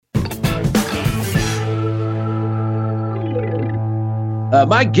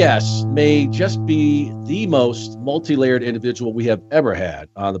My guest may just be the most multi-layered individual we have ever had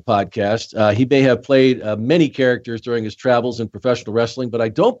on the podcast. He may have played many characters during his travels in professional wrestling, but I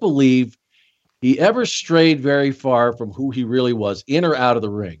don't believe he ever strayed very far from who he really was, in or out of the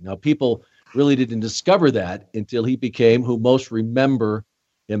ring. Now, people really didn't discover that until he became who most remember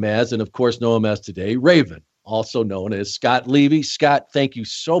him as, and of course know him as today, Raven, also known as Scott Levy. Scott, thank you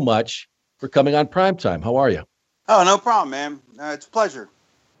so much for coming on Primetime. How are you? Oh, no problem, man. It's a pleasure.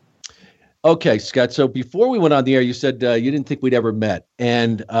 Okay, Scott. So before we went on the air, you said you didn't think we'd ever met.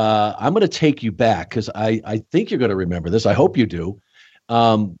 And I'm going to take you back because I think you're going to remember this. I hope you do.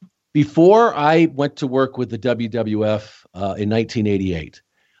 Before I went to work with the WWF in 1988,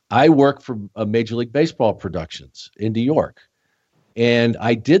 I worked for Major League Baseball Productions in New York. And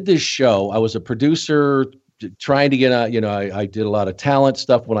I did this show. I was a producer trying to get I did a lot of talent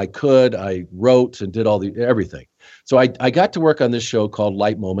stuff when I could. I wrote and did everything. So I got to work on this show called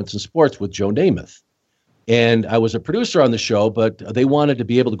Light Moments in Sports with Joe Namath. And I was a producer on the show, but they wanted to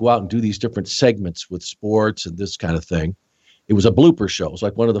be able to go out and do these different segments with sports and this kind of thing. It was a blooper show. It was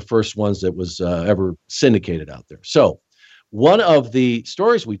like one of the first ones that was ever syndicated out there. So one of the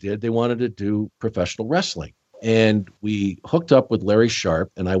stories we did, they wanted to do professional wrestling. And we hooked up with Larry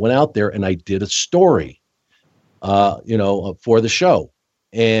Sharpe, and I went out there and I did a story, for the show.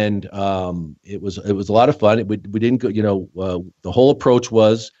 And it was a lot of fun. We didn't go, the whole approach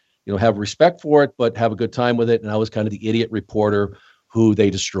was, have respect for it, but have a good time with it. And I was kind of the idiot reporter who they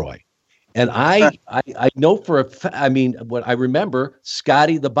destroy. And I know what I remember,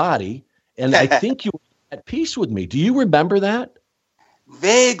 Scotty the Body, and I think you were at peace with me. Do you remember that?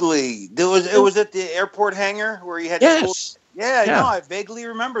 Vaguely. It was at the airport hangar where you had yes. Yeah, no, I vaguely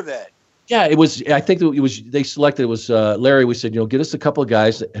remember that. Yeah, it was. I think it was. They selected. It was Larry. We said, get us a couple of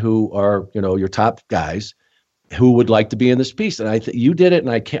guys who are, your top guys, who would like to be in this piece. And you did it.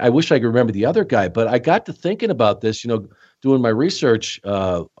 And I wish I could remember the other guy. But I got to thinking about this, doing my research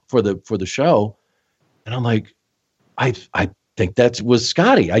for the show, and I'm like, I think that was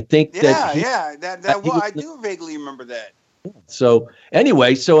Scotty. I think I do vaguely remember that. So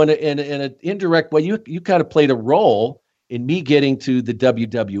anyway, in an indirect way, you kind of played a role in me getting to the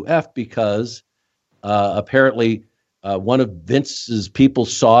WWF because apparently one of Vince's people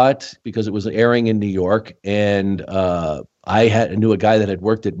saw it because it was airing in New York, and I knew a guy that had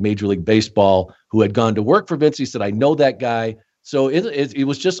worked at Major League Baseball who had gone to work for Vince. He said, I know that guy. So it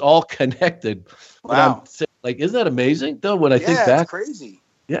was just all connected. Wow. Isn't that amazing, though, when I think back? It's crazy.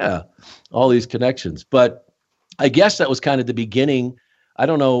 Yeah, all these connections. But I guess that was kind of the beginning. I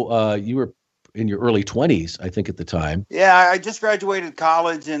don't know. You were in your early 20s, I think, at the time. Yeah, I just graduated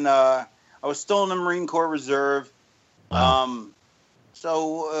college, and I was still in the Marine Corps Reserve. Wow.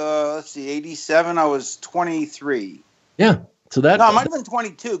 Let's see, 87, I was 23. Yeah. So I might have been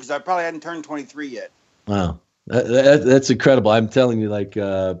 22 because I probably hadn't turned 23 yet. Wow. That's incredible. I'm telling you,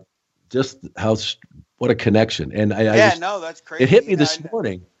 just what a connection. And that's crazy. It hit me this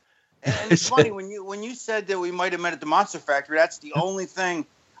morning. And it's funny when you said that we might have met at the Monster Factory. That's the only thing.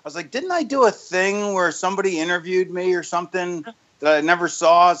 I was like, didn't I do a thing where somebody interviewed me or something that I never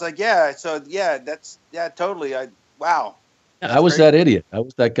saw? I was like, yeah. So totally. Wow. I was crazy. That idiot. I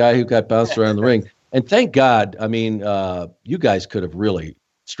was that guy who got bounced around the ring. And thank God. I mean, you guys could have really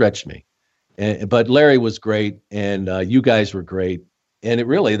stretched me, but Larry was great, and you guys were great. And it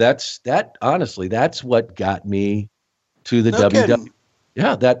really, honestly, that's what got me to the WWF.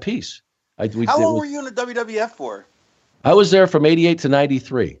 Yeah, that piece. How long were you in the WWF for? I was there from 88 to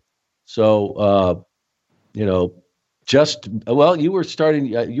 93. So, you were starting,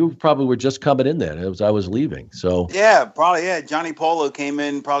 you probably were just coming in then. I was leaving. So yeah, probably. Yeah. Johnny Polo came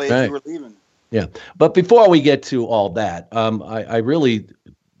in probably as you were leaving. Yeah. But before we get to all that, I really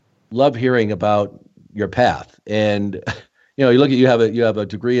love hearing about your path. And, you have a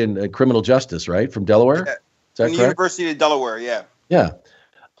degree in criminal justice, right? From Delaware? Yeah. Is that correct? University of Delaware. Yeah. Yeah.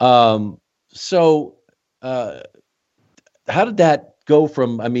 How did that go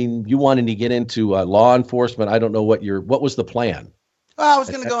from, you wanting to get into law enforcement? I don't know what was the plan? Well, I was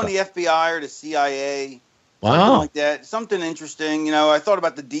going to go in the FBI or the CIA. Wow. Something like that. Something interesting. I thought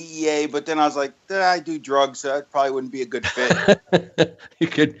about the DEA, but then I was like, I do drugs, so that probably wouldn't be a good fit. You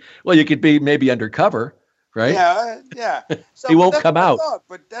could be maybe undercover, right? Yeah. So he won't come out.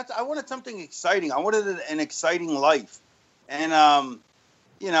 I wanted something exciting. I wanted an exciting life. And, and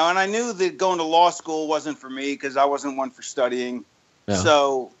I knew that going to law school wasn't for me because I wasn't one for studying. Yeah.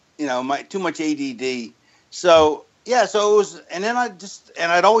 So, too much ADD. So, yeah, so it was, and then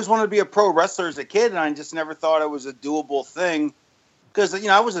I'd always wanted to be a pro wrestler as a kid, and I just never thought it was a doable thing. because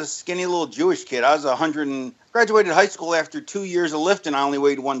I was a skinny little Jewish kid. I was 100 and graduated high school after 2 years of lifting. I only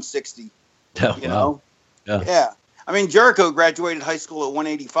weighed 160. Oh, you know, yeah. I mean, Jericho graduated high school at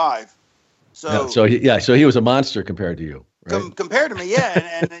 185. So so he was a monster compared to you, right? Compared to me,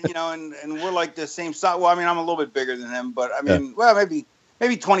 yeah, and we're like the same size. Well, I mean, I'm a little bit bigger than him, but I mean, well,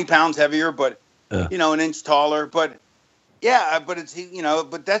 maybe 20 pounds heavier, but an inch taller, but. Yeah, but it's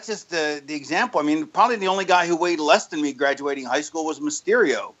but that's just the example. I mean, probably the only guy who weighed less than me graduating high school was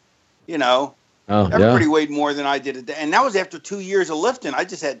Mysterio. Everybody weighed more than I did, and that was after 2 years of lifting. I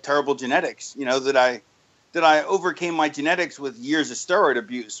just had terrible genetics. That I overcame my genetics with years of steroid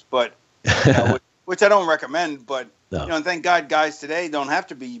abuse, but which I don't recommend. But and thank God, guys today don't have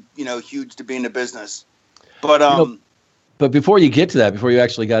to be huge to be in the business. But But before you get to that, before you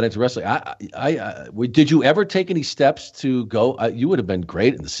actually got into wrestling, did you ever take any steps to go? You would have been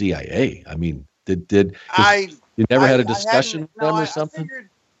great in the CIA. I mean, you never had a discussion with them or something?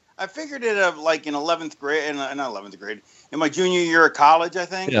 I figured it like in 11th grade, not 11th grade, in my junior year of college, I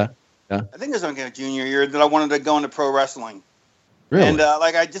think. Yeah. I think it was like a junior year that I wanted to go into pro wrestling. Really? And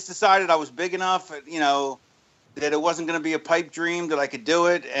I just decided I was big enough, that it wasn't going to be a pipe dream, that I could do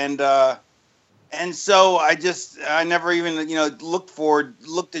it, and so I never even,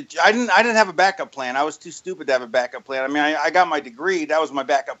 looked at, I didn't have a backup plan. I was too stupid to have a backup plan. I mean, I got my degree. That was my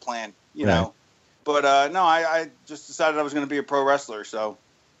backup plan, know, but no, I just decided I was going to be a pro wrestler. So.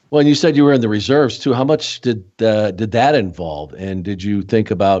 Well, and you said you were in the reserves too. How much did that involve? And did you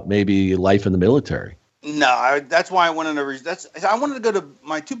think about maybe life in the military? No, that's why I went in I wanted to go to,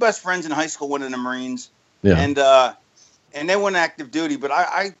 my two best friends in high school went in the Marines. Yeah. And they went active duty, but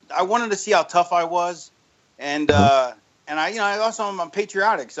I wanted to see how tough I was, and I also I'm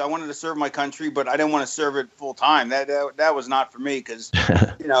patriotic, so I wanted to serve my country, but I didn't want to serve it full time. That was not for me because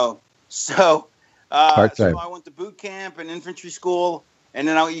so I went to boot camp and infantry school, and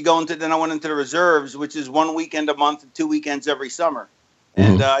then I went into the reserves, which is 1 weekend a month and 2 weekends every summer,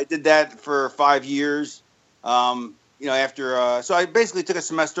 and I did that for 5 years. After so I basically took a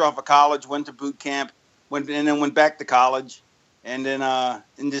semester off of college, went to boot camp. And then went back to college, and then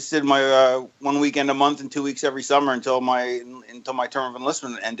and just did my 1 weekend a month and 2 weeks every summer until my term of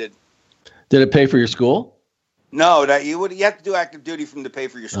enlistment ended. Did it pay for your school? No, you have to do active duty to pay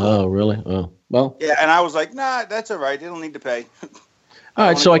for your school. Oh, really? Oh, well. Yeah, and I was like, nah, that's all right. They don't need to pay. All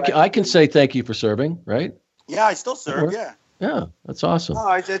right, so I can say thank you for serving, right? Yeah, I still serve. Yeah. Yeah, that's awesome.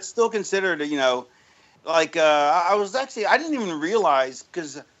 No, it's still considered. I didn't even realize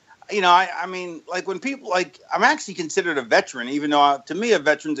because. I mean, like when people I'm actually considered a veteran, even though to me a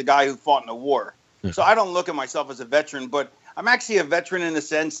veteran's a guy who fought in a war. Yeah. So I don't look at myself as a veteran, but I'm actually a veteran in the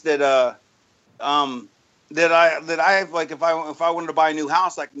sense that that I have, like if I wanted to buy a new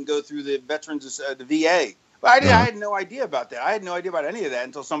house, I can go through the veterans the VA. But I had no idea about that. I had no idea about any of that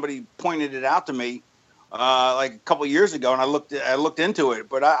until somebody pointed it out to me like a couple of years ago, and I looked into it.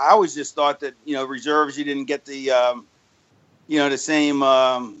 But I always just thought that reserves you didn't get the the same.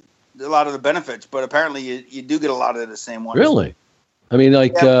 A lot of the benefits, but apparently you do get a lot of the same ones. Really? I mean,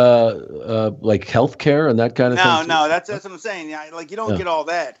 like healthcare and that kind of thing. No, that's what I'm saying. Yeah, like you don't get all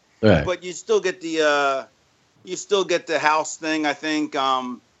that, right. But you still get the house thing. I think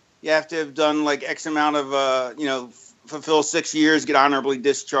you have to have done like X amount of fulfill 6 years, get honorably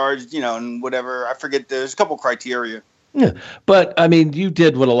discharged, and whatever. I forget. There's a couple criteria. Yeah, but I mean, you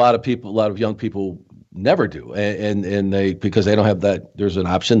did what a lot of young people never do, and they, because they don't have that, there's an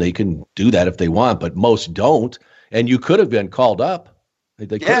option they can do that if they want, but most don't. And you could have been called up.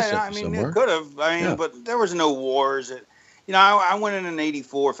 They could have sent you somewhere. It could have. But there was no wars. I went in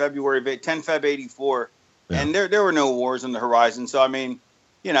 84, February 10 Feb 84, and there were no wars on the horizon. So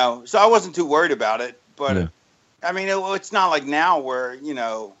so I wasn't too worried about it. But it's not like now where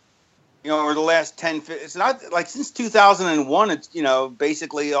over the last 10, it's not like since 2001. It's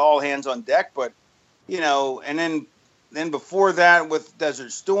basically all hands on deck, but. And then before that with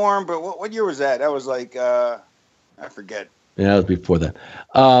Desert Storm, but what year was that? That was like I forget. Yeah, that was before that.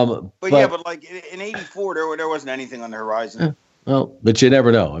 But like in '84, there wasn't anything on the horizon. Well, but you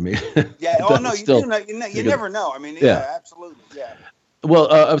never know. I mean, yeah. Oh no, you never know. I mean, yeah, absolutely, yeah.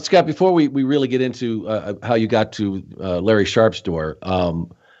 Well, Scott, before we really get into how you got to Larry Sharpe's door,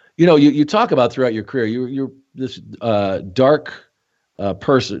 you talk about throughout your career, you're this dark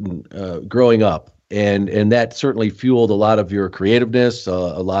person growing up. And that certainly fueled a lot of your creativeness, a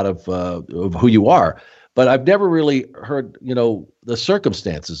lot of who you are. But I've never really heard, the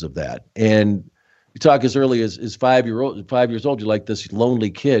circumstances of that. And you talk as early as 5 years old. You're like this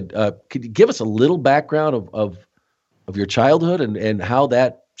lonely kid. Could you give us a little background of your childhood and how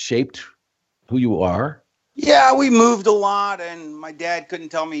that shaped who you are? Yeah, we moved a lot, and my dad couldn't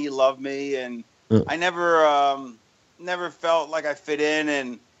tell me he loved me, and I never felt like I fit in,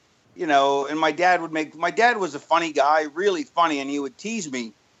 and and my dad was a funny guy, really funny, and he would tease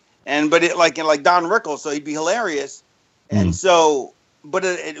me, but it like Don Rickles, so he'd be hilarious, and so, but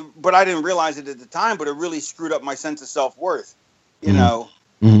I didn't realize it at the time, but it really screwed up my sense of self-worth, because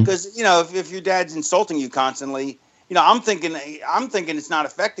if your dad's insulting you constantly. I'm thinking it's not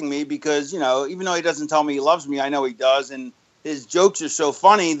affecting me because, even though he doesn't tell me he loves me, I know he does. And his jokes are so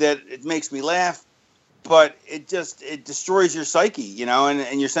funny that it makes me laugh, but it destroys your psyche,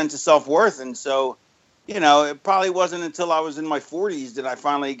 and your sense of self-worth. And so, it probably wasn't until I was in my 40s that I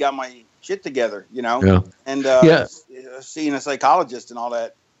finally got my shit together, and seeing a psychologist and all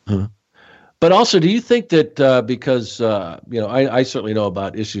that. Uh-huh. But also, do you think that because, I certainly know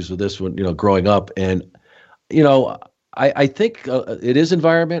about issues with this one, growing up, and I think it is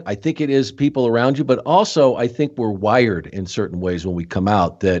environment. I think it is people around you, but also I think we're wired in certain ways when we come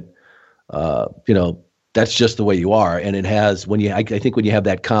out that, that's just the way you are. And it has, I think when you have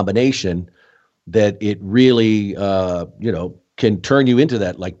that combination, that it really, can turn you into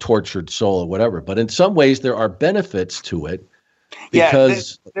that like tortured soul or whatever. But in some ways there are benefits to it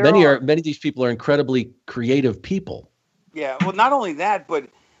because many of these people are incredibly creative people. Yeah. Well, not only that, but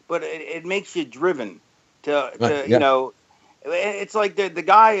it makes you driven. It's like the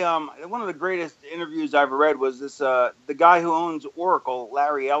guy. One of the greatest interviews I've ever read was this. The guy who owns Oracle,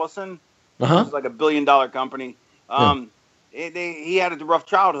 Larry Ellison, which is like $1 billion company. He had a rough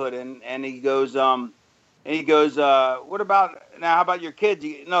childhood, and he goes, what about now? How about your kids?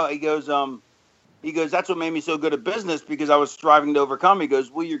 He goes, that's what made me so good at business because I was striving to overcome. He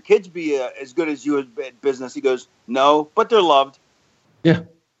goes, will your kids be as good as you at business? He goes, no, but they're loved. Yeah,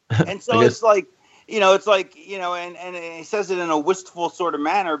 and so it's like. And he says it in a wistful sort of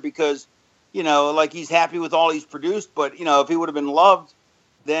manner because, like he's happy with all he's produced. But, if he would have been loved,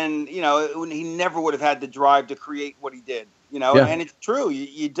 then, he never would have had the drive to create what he did, and it's true.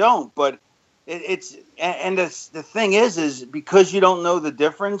 You don't. But the thing is because you don't know the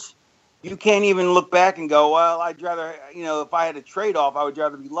difference, you can't even look back and go, well, I'd rather, if I had a trade off, I would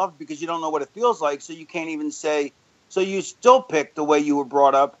rather be loved because you don't know what it feels like. So you can't even say, so you still pick the way you were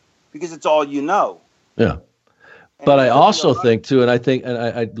brought up. Because it's all you know. Yeah. But I also think too, and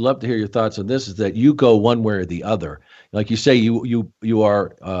I'd love to hear your thoughts on this, is that you go one way or the other. Like you say, you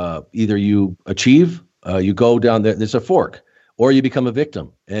are either you achieve, you go down there, there's a fork, or you become a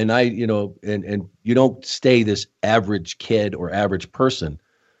victim. And and you don't stay this average kid or average person.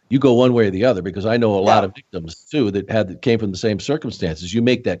 You go one way or the other because I know a lot of victims too that came from the same circumstances. You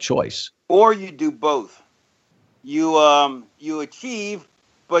make that choice. Or you do both. You achieve.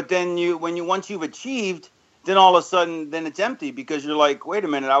 But then once you've achieved, then all of a sudden, then it's empty because you're like, wait a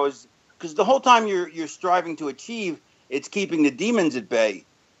minute, because the whole time you're striving to achieve, it's keeping the demons at bay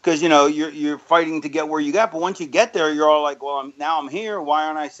because you're fighting to get where you got. But once you get there, you're all like, well, now I'm here. Why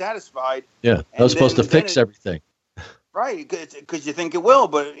aren't I satisfied? Yeah, I was supposed to fix everything. Right, because you think it will,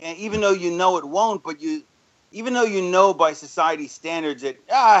 but even though you know it won't, but even though you know by society's standards that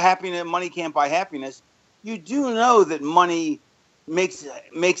happiness, money can't buy happiness, you do know that money makes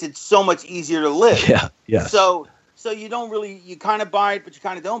it so much easier to live. Yeah. Yeah. So you kind of buy it, but you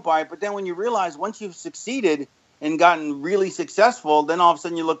kind of don't buy it. But then when you realize once you've succeeded and gotten really successful, then all of a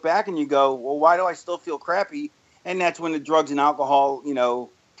sudden you look back and you go, well, why do I still feel crappy? And that's when the drugs and alcohol,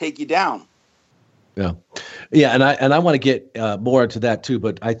 take you down. Yeah. Yeah. And I want to get more into that too,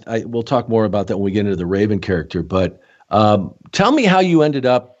 but we'll talk more about that when we get into the Raven character. But tell me how you ended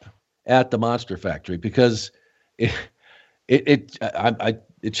up at the Monster Factory because it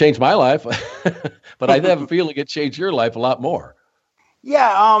changed my life, but I have a feeling it changed your life a lot more.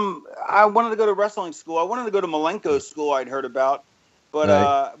 Yeah, I wanted to go to wrestling school. I wanted to go to Malenko's school I'd heard about, but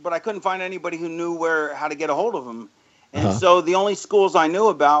I couldn't find anybody who knew how to get a hold of him. And so the only schools I knew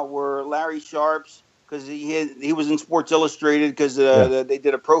about were Larry Sharp's because he was in Sports Illustrated because they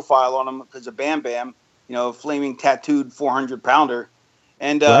did a profile on him because of Bam Bam, flaming tattooed 400-pounder,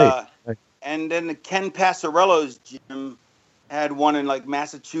 and and then Ken Passarello's gym had one in like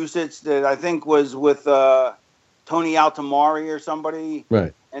Massachusetts that I think was with Tony Altamari or somebody.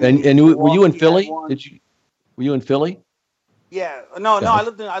 Right. And were you in Philly? Were you in Philly? Yeah. No.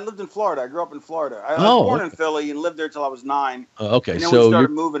 I lived in Florida. I grew up in Florida. I was born in Philly and lived there till I was 9. Okay. And then we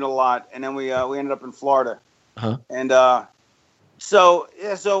started moving a lot, and then we ended up in Florida. And so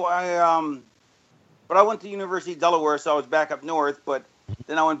I but I went to University of Delaware, so I was back up north. But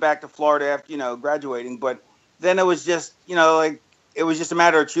then I went back to Florida after graduating. But then it was just, it was just a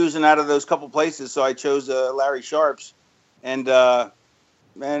matter of choosing out of those couple places. So I chose Larry Sharp's, and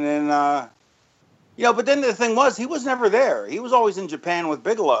then But then the thing was, he was never there. He was always in Japan with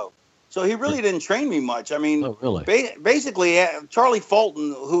Bigelow, so he really didn't train me much. I mean, Oh, really? Basically, Charlie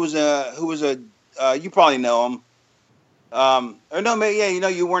Fulton, who was a you probably know him. Or no, yeah,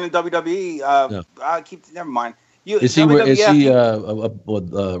 you weren't in WWE. No. Never mind. Is he related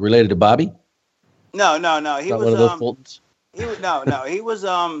to Bobby? No. He was one of those Fultons. He was no. He was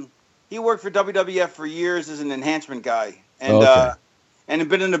he worked for WWF for years as an enhancement guy, and and had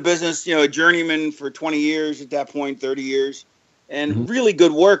been in the business, a journeyman for 20 years at that point, 30 years, and really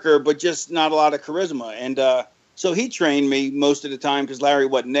good worker, but just not a lot of charisma. And so he trained me most of the time because Larry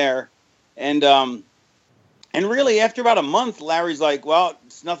wasn't there, and really after about a month, Larry's like, "Well,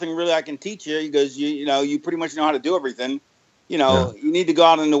 it's nothing really I can teach you." He goes, "You pretty much know how to do everything. You need to go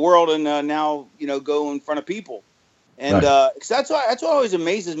out in the world and now go in front of people." And cause that's what always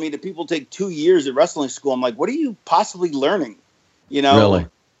amazes me, that people take 2 years at wrestling school. I'm like, what are you possibly learning? Really?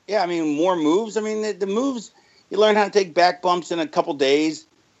 Yeah, I mean, more moves. I mean, the moves, you learn how to take back bumps in a couple days.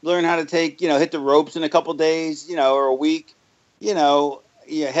 Learn how to take, hit the ropes in a couple days, or a week.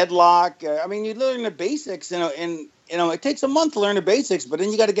 Headlock. I mean, you learn the basics, and it takes a month to learn the basics, but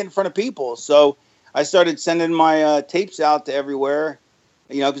then you got to get in front of people. So I started sending my tapes out to everywhere,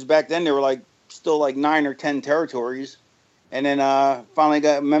 because back then there were still 9 or 10 territories, and then finally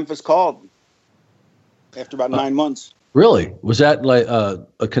got Memphis called after about 9 months. Really? Was that like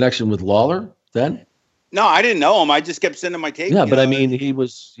a connection with Lawler then? No, I didn't know him. I just kept sending my tapes. Yeah, but I mean,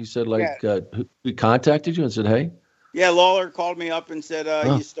 he said he contacted you and said, "Hey." Yeah, Lawler called me up and said,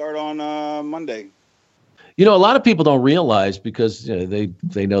 "You start on Monday." A lot of people don't realize, because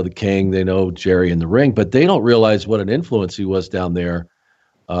they know the King, they know Jerry in the ring, but they don't realize what an influence he was down there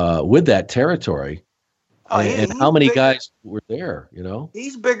with that territory, and how many guys were there.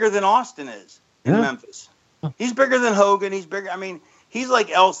 He's bigger than Austin is in Memphis. He's bigger than Hogan. He's bigger. I mean, he's like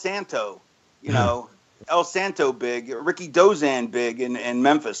El Santo, El Santo big, Ricky Dozan big in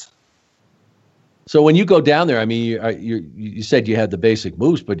Memphis. So when you go down there, I mean, you said you had the basic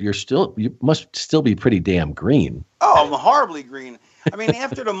moves, but you must still be pretty damn green. Oh, I'm horribly green. I mean,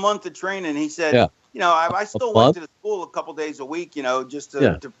 after the month of training, he said, I still went to the school a couple days a week, just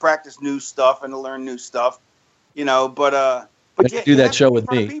to practice new stuff and to learn new stuff, but you do that show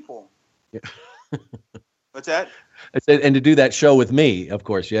with me. People. Yeah. What's that? I said, and to do that show with me, of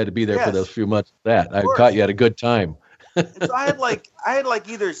course, you had to be there for those few months of that. I caught you at a good time. So I had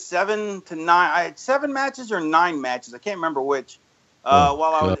either 7 to 9. I had 7 matches or 9 matches. I can't remember which. While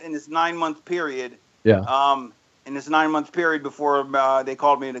I was in this 9-month period. Yeah. In this 9-month period before they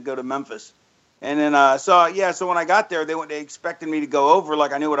called me to go to Memphis, and then so when I got there, they expected me to go over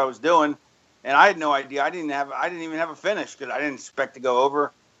like I knew what I was doing, and I had no idea. I didn't even have a finish because I didn't expect to go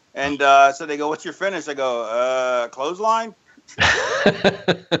over. And so they go, "What's your finish?" I go, "Clothesline."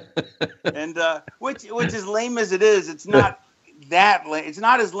 And which as lame as it is, it's not that lame. It's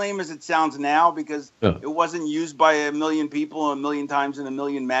not as lame as it sounds now, because it wasn't used by a million people a million times in a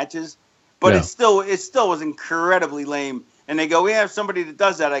million matches. But it still was incredibly lame. And they go, "We have somebody that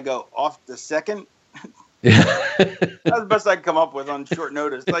does that." I go, "Off the second." Yeah. That's the best I can come up with on short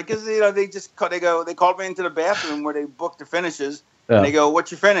notice. Cause they called me into the bathroom where they booked the finishes. And they go,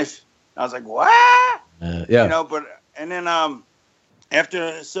 "What's your finish?" I was like, "What?" And then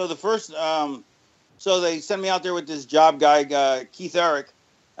after, so the first, so they sent me out there with this job guy, Keith Eric,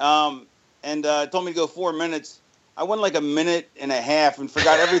 and told me to go 4 minutes. I went like a minute and a half and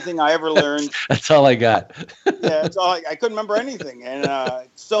forgot everything I ever learned. That's all I got. Yeah, that's all. I couldn't remember anything, and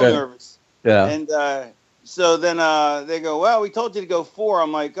so nervous. Yeah. And so then they go, "Well, we told you to go 4."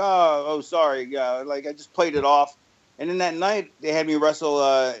 I'm like, "Oh, sorry." I just played it off. And then that night, they had me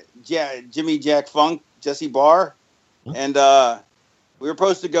wrestle Jimmy Jack Funk, Jesse Barr. And we were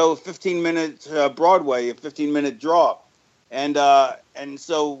supposed to go 15-minute Broadway, a 15-minute draw. And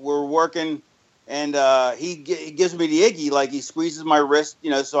so we're working, and he gives me the Iggy, he squeezes my wrist,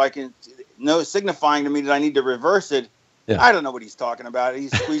 so I can signifying to me that I need to reverse it. Yeah. I don't know what he's talking about. He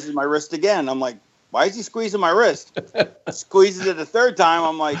squeezes my wrist again. I'm like, why is he squeezing my wrist? Squeezes it the third time.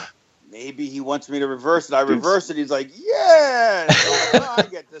 I'm like, maybe he wants me to reverse it. I reverse it. He's like, "Yeah." I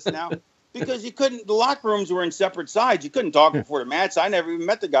get this now. Because the locker rooms were in separate sides. You couldn't talk before the match. I never even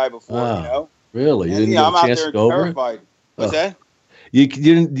met the guy before, Really? You didn't get I'm a out chance there to go terrified. over it? What's that?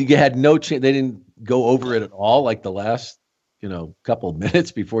 You had no chance. They didn't go over it at all, like the last, couple of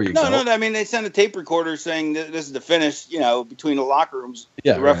minutes before you go? No. I mean, they sent a tape recorder saying this is the finish, between the locker rooms.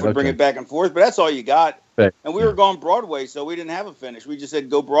 Yeah, the ref would bring it back and forth, but that's all you got. Right. And we were going Broadway, so we didn't have a finish. We just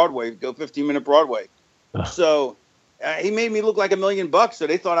said, "Go Broadway, go 15-minute Broadway." So he made me look like $1 million, so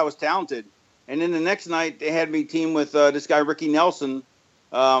they thought I was talented. And then the next night, they had me team with this guy, Ricky Nelson.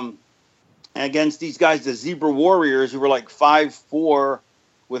 against these guys, the Zebra Warriors, who were like 5'4",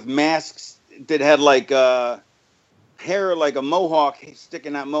 with masks that had like hair, like a mohawk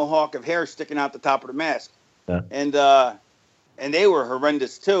mohawk of hair sticking out the top of the mask. Yeah. And they were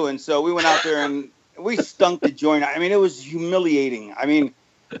horrendous too. And so we went out there and we stunk the joint. I mean, it was humiliating. I mean,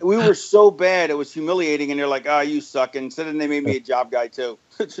 we were so bad, it was humiliating. And they're like, "Oh, you suck." And so then they made me a job guy too.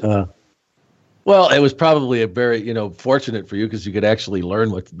 Well, it was probably a very, fortunate for you because you could actually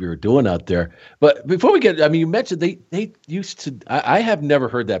learn what you were doing out there. But before we get, I mean, you mentioned they used to, I have never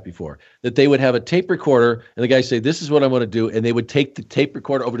heard that before, that they would have a tape recorder and the guys say, "This is what I want to do." And they would take the tape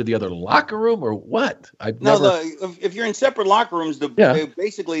recorder over to the other locker room or what? If you're in separate locker rooms,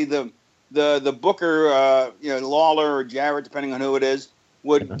 basically the booker, Lawler or Jarrett, depending on who it is,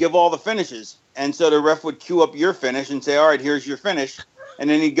 would give all the finishes. And so the ref would cue up your finish and say, "All right, here's your finish." And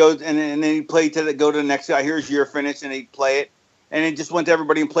then he'd go and then he'd go to the next guy. "Here's your finish," and he'd play it. And it just went to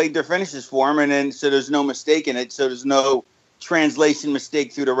everybody and played their finishes for him. And then so there's no mistake in it. So there's no translation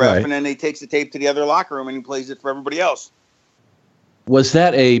mistake through the ref. Right. And then he takes the tape to the other locker room and he plays it for everybody else. Was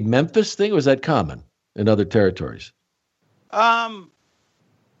that a Memphis thing or was that common in other territories? I've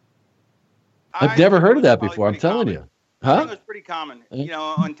never heard of that before. I'm telling you. Huh? I think it was pretty common, in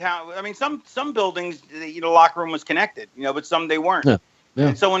town. I mean, some buildings, the locker room was connected, but some they weren't. Yeah. Yeah.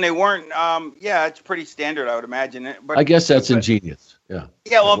 And so when they weren't, it's pretty standard, I would imagine. But I guess that's ingenious. Yeah.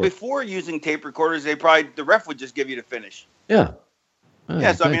 Yeah. Well, before using tape recorders, the ref would just give you the finish. Yeah.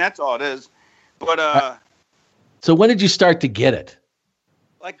 Yeah. So I mean, that's all it is. But so when did you start to get it?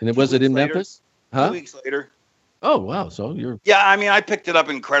 Was it in Memphis? Huh? 2 weeks later. Oh wow! So you're. Yeah, I mean, I picked it up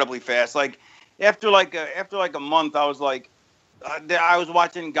incredibly fast. Like after a month, I was like. I was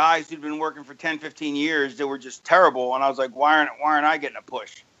watching guys who'd been working for 10, 15 years that were just terrible. And I was like, why aren't I getting a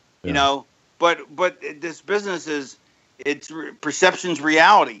push? Yeah. But this business it's perception's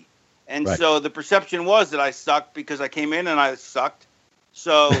reality. And right. So the perception was that I sucked because I came in and I sucked.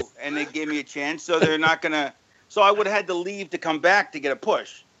 So, and they gave me a chance. So they're not going to, so I would have had to leave to come back to get a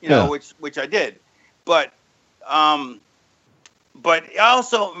push, which I did. But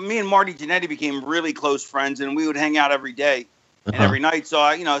also me and Marty Jannetty became really close friends and we would hang out every day. And every night, so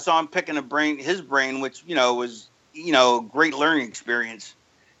I'm picking his brain, which was a great learning experience.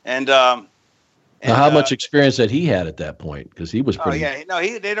 And how much experience had he had at that point? Because he was pretty. Oh yeah, no,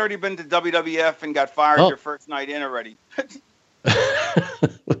 they'd already been to WWF and got fired their first night in already.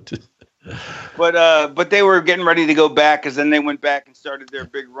 But they were getting ready to go back because then they went back and started their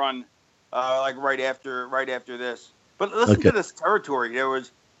big run, right after this. But listen to this territory.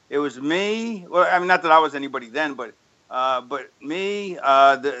 It was me. Well, I mean, not that I was anybody then, but me,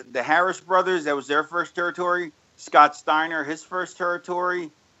 the Harris brothers, that was their first territory. Scott Steiner, his first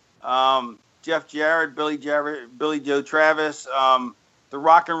territory. Jeff Jarrett, Billy Joe Travis. The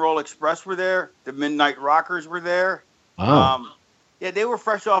Rock and Roll Express were there. The Midnight Rockers were there. Wow. They were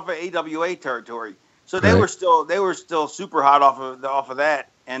fresh off of AWA territory, so they were still super hot off of that,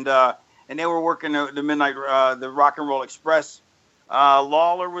 and they were working the Rock and Roll Express.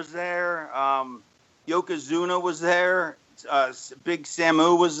 Lawler was there. Yokozuna was there. Big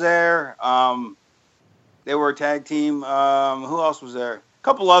Samu was there. They were a tag team. Who else was there? A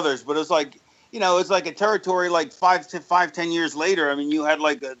couple others, but it's like a territory like 10 years later. I mean, you had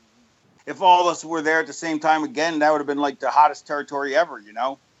if all of us were there at the same time again, that would have been like the hottest territory ever,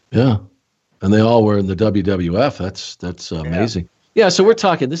 Yeah, and they all were in the WWF. That's amazing. Yeah, so we're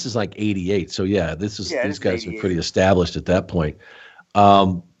talking. This is like '88. So these guys are pretty established at that point.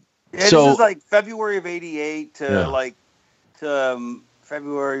 This is like February of '88 to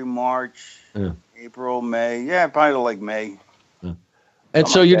February, March, April, May. Yeah, probably like May. Yeah. And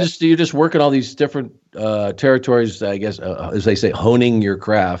so you're just working all these different territories, I guess, as they say, honing your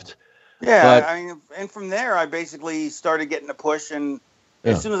craft. Yeah, I mean, and from there, I basically started getting a push, and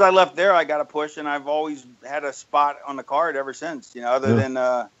as soon as I left there, I got a push, and I've always had a spot on the card ever since. Other than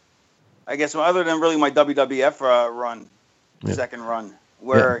really my WWF run, second run.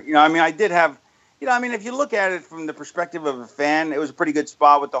 Where, I did have, if you look at it from the perspective of a fan, it was a pretty good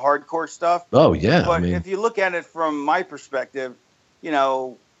spot with the hardcore stuff. Oh, yeah. But if you look at it from my perspective,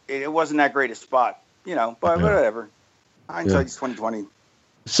 it wasn't that great a spot, but whatever. Hindsight's 2020.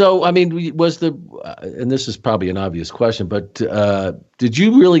 So, was and this is probably an obvious question, but did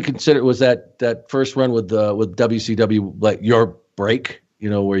you really consider, was that first run with WCW like your break,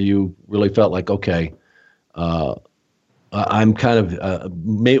 where you really felt like, okay, I'm kind of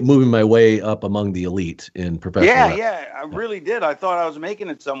moving my way up among the elite in professional wrestling. Yeah, I really did. I thought I was making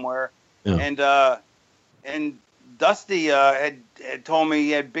it somewhere. Yeah. And Dusty had told me he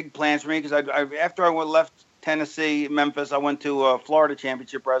had big plans for me because after I left Tennessee, Memphis, I went to Florida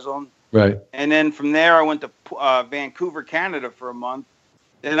Championship Wrestling. Right. And then from there, I went to Vancouver, Canada for a month.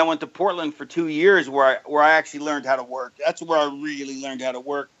 Then I went to Portland for 2 years, where I actually learned how to work. That's where I really learned how to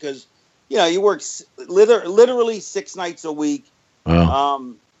work, because you work literally 6 nights a week.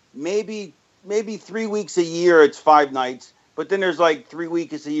 Wow. Maybe 3 weeks a year it's 5 nights, but then there's like 3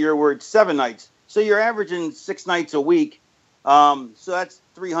 weeks a year where it's 7 nights. So you're averaging 6 nights a week. So that's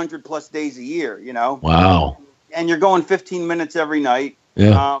 300 plus days a year. Wow. And you're going 15 minutes every night.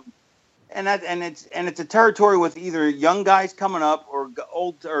 Yeah. And it's a territory with either young guys coming up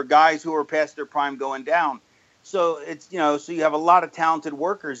or guys who are past their prime going down. So it's so you have a lot of talented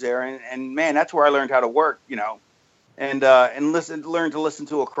workers there, and man, that's where I learned how to work, and learn to listen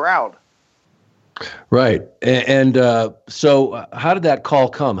to a crowd. Right. And so how did that call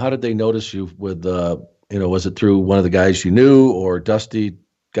come? How did they notice you with was it through one of the guys you knew, or Dusty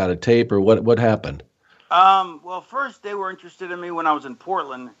got a tape, or what happened? Well, first they were interested in me when I was in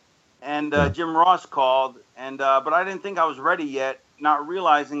Portland. And Jim Ross called, but I didn't think I was ready yet, not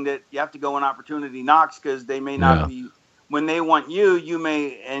realizing that you have to go when opportunity knocks, because they may not be, when they want you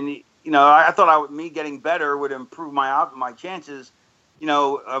may, and I thought me getting better would improve my chances,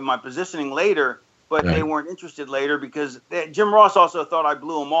 of my positioning later, but they weren't interested later, because Jim Ross also thought I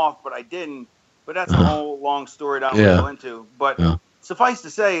blew him off, but I didn't. But that's a whole long story that I don't go into. But suffice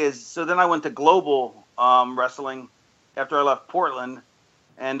to say so then I went to Global Wrestling after I left Portland.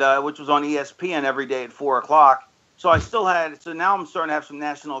 And which was on ESPN every day at 4:00. So now I'm starting to have some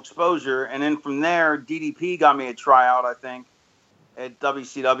national exposure. And then from there, DDP got me a tryout, I think, at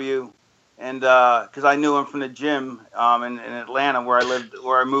WCW, and because I knew him from the gym in Atlanta, where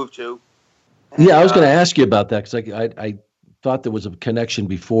I moved to. And, I was going to ask you about that, because I thought there was a connection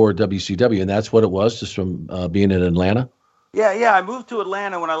before WCW, and that's what it was, just from being in Atlanta. Yeah. I moved to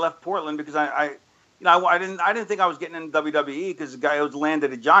Atlanta when I left Portland, because I didn't think I was getting into WWE, because the guy was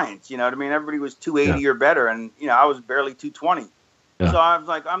landed at Giants. You know what I mean? Everybody was 280 or better, and I was barely 220. Yeah. So I was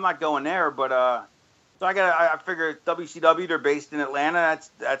like, I'm not going there. But so I figured WCW, they're based in Atlanta.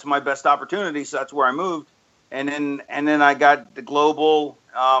 That's my best opportunity. So that's where I moved. And then I got the Global,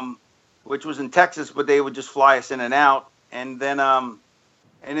 which was in Texas, but they would just fly us in and out. And then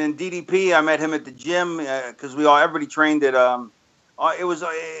DDP, I met him at the gym, because everybody trained at it was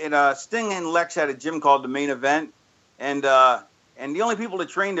Sting and Lex had a gym called the Main Event, and the only people that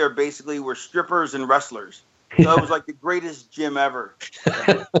trained there basically were strippers and wrestlers. So it was like the greatest gym ever.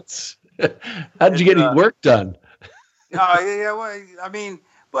 How did you get any work done? Well, I mean,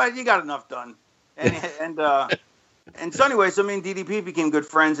 but you got enough done. And so anyways, me and DDP became good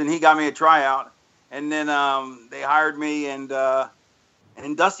friends, and he got me a tryout, and then they hired me, and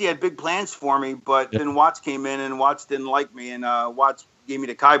Dusty had big plans for me, but then Watts came in, and Watts didn't like me, and Watts gave me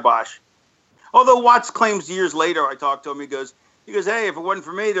the kibosh. Although Watts claims years later, I talked to him, he goes, hey, if it wasn't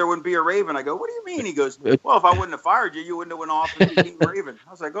for me, there wouldn't be a Raven. I go, what do you mean? He goes, well, if I wouldn't have fired you, you wouldn't have went off and became Raven.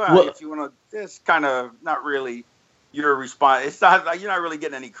 I was like, well, if you want to, it's kind of not really your response. It's not, you're not really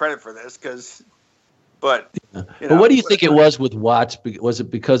getting any credit for this, but what do you think it was with Watts? Was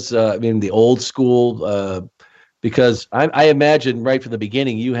it because, the old school, because I imagine right from the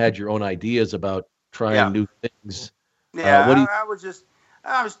beginning you had your own ideas about trying new things. Yeah,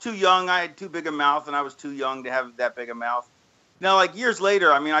 I was too young. I had too big a mouth, and I was too young to have that big a mouth. Now, like years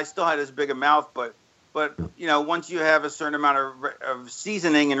later, I still had as big a mouth, but once you have a certain amount of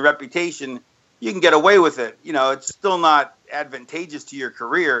seasoning and reputation, you can get away with it. It's still not advantageous to your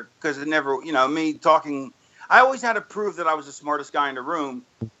career, because it never, me talking. I always had to prove that I was the smartest guy in the room,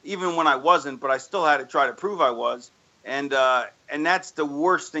 even when I wasn't, but I still had to try to prove I was. And that's the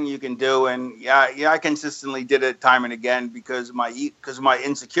worst thing you can do. And I consistently did it time and again because of my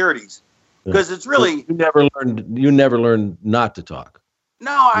insecurities. Because it's really you never learned not to talk.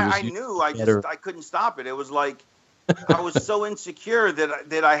 No, I knew. I couldn't stop it. It was like I was so insecure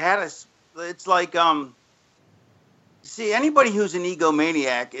that I had it's like see, anybody who's an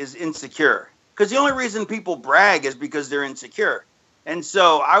egomaniac is insecure. Because the only reason people brag is because they're insecure. And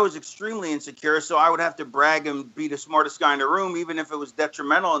so I was extremely insecure, so I would have to brag and be the smartest guy in the room, even if it was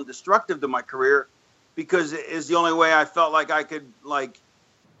detrimental and destructive to my career, because it is the only way I felt like I could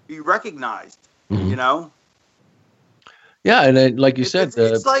be recognized, Yeah, and then, like you said,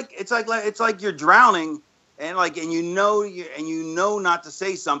 it's like you're drowning, and you know not to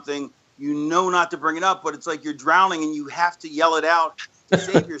say something, not to bring it up, but it's like you're drowning and you have to yell it out to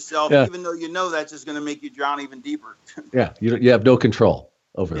save yourself, even though that's just going to make you drown even deeper. You have no control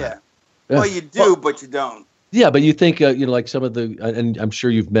over that. Well, you do, but you don't. Yeah, but you think like some of the, and I'm sure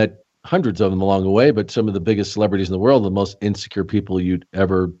you've met hundreds of them along the way, but some of the biggest celebrities in the world, the most insecure people you'd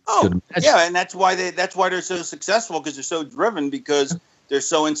ever could imagine. Yeah, and that's why they're so successful, because they're so driven, because they're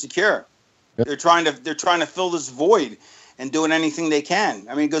so insecure. They're trying to fill this void and doing anything they can.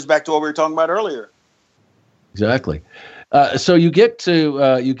 I mean, it goes back to what we were talking about earlier. Exactly. So you get to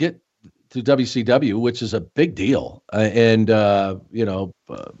WCW, which is a big deal, and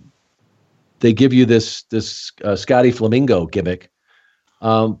they give you this Scotty Flamingo gimmick,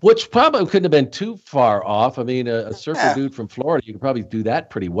 which probably couldn't have been too far off. I mean, a surfer dude from Florida, you could probably do that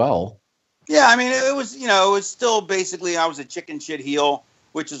pretty well. Yeah, I mean, it was still basically I was a chicken shit heel,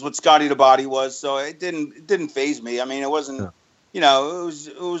 which is what Scotty the Body was. So it didn't faze me. I mean, it wasn't, it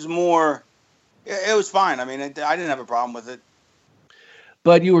was more, it was fine. I mean, I didn't have a problem with it.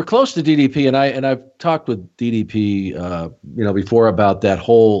 But you were close to DDP, and I've talked with DDP, before about that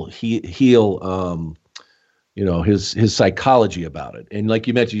whole heel, his psychology about it. And like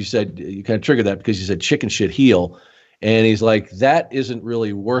you mentioned, you said you kind of triggered that because you said chicken shit heel, and he's like, that isn't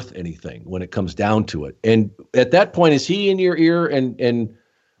really worth anything when it comes down to it. And at that point, is he in your ear? And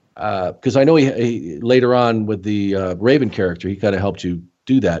because I know he later on with the Raven character, he kind of helped you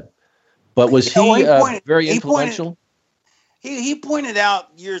do that. But was he very influential? He pointed out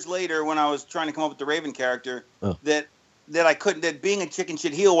years later when I was trying to come up with the Raven character that I couldn't, that being a chicken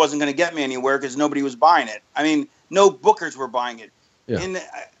shit heel wasn't going to get me anywhere because nobody was buying it. I mean, no bookers were buying it. Yeah. And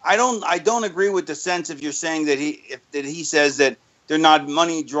I don't agree with the sense if you're saying that he says that they're not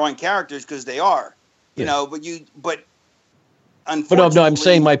money drawing characters, because they are, but unfortunately. But no, I'm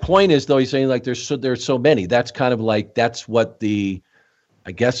saying my point is though, he's saying like there's so many. That's kind of like, that's what the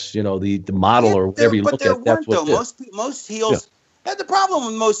model or whatever you look at. That's what most heels. Yeah. The problem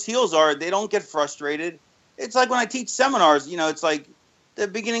with most heels are they don't get frustrated. It's like when I teach seminars, it's like the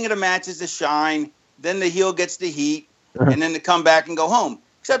beginning of the match is the shine, then the heel gets the heat, and then to come back and go home.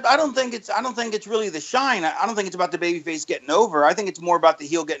 Except I don't think it's really the shine. I don't think it's about the babyface getting over. I think it's more about the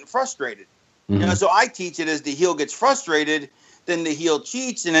heel getting frustrated. Mm-hmm. So I teach it as the heel gets frustrated, then the heel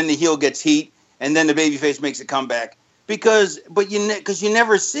cheats, and then the heel gets heat, and then the babyface makes a comeback. Because you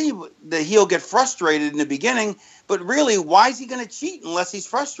never see the heel get frustrated in the beginning, but really, why is he going to cheat unless he's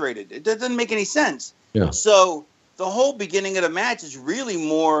frustrated? It doesn't make any sense. Yeah. So the whole beginning of the match is really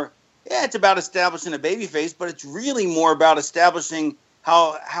more, it's about establishing a babyface, but it's really more about establishing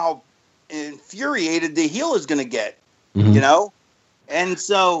how infuriated the heel is going to get, mm-hmm.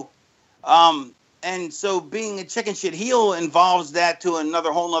 And so being a chicken shit heel involves that to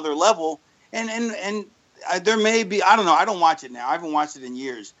whole nother level, and there may be, I don't know, I don't watch it now. I haven't watched it in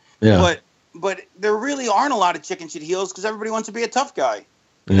years. Yeah. But there really aren't a lot of chicken shit heels because everybody wants to be a tough guy.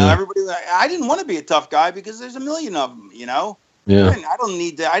 I didn't want to be a tough guy because there's a million of them, Yeah. I don't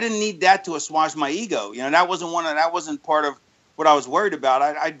need that. I didn't need that to assuage my ego. That wasn't part of what I was worried about.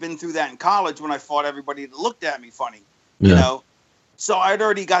 I'd been through that in college when I fought everybody that looked at me funny, so I'd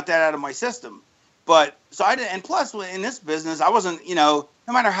already got that out of my system. But so I didn't, and plus in this business, I wasn't, no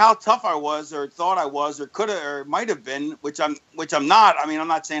matter how tough I was or thought I was or could have or might have been, which I'm not. I mean, I'm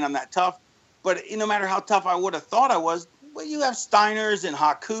not saying I'm that tough, but no matter how tough I would have thought I was, well, you have Steiners and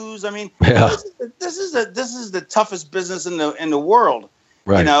Hakus. I mean, this is the toughest business in the world,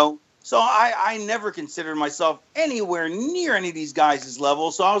 right? So I never considered myself anywhere near any of these guys'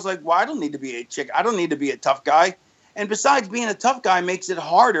 level. So I was like, well, I don't need to be a chick. I don't need to be a tough guy. And besides, being a tough guy makes it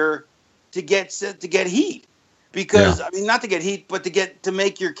harder to get heat. Because I mean, not to get heat, but to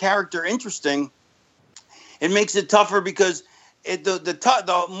make your character interesting. It makes it tougher because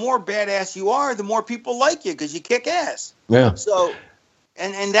the more badass you are, the more people like you because you kick ass. Yeah. So,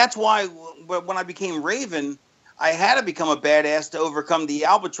 and that's why when I became Raven, I had to become a badass to overcome the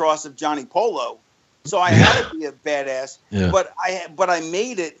albatross of Johnny Polo. So I had to be a badass. Yeah. But I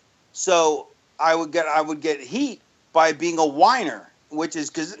made it so I would get heat by being a whiner. Which is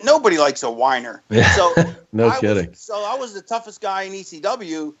because nobody likes a whiner. So no kidding. I was the toughest guy in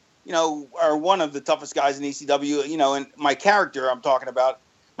ECW, or one of the toughest guys in ECW, and my character I'm talking about,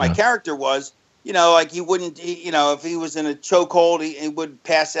 character was, like he wouldn't, if he was in a chokehold, he would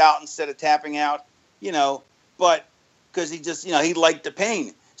pass out instead of tapping out, but because he just, he liked the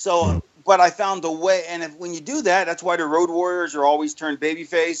pain. So, but I found a way, and when you do that, that's why the Road Warriors are always turned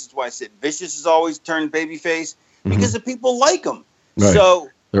babyface. That's why I said Vicious is always turned babyface, because the people like him. Right. So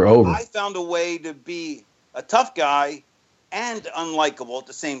they're over. I found a way to be a tough guy and unlikable at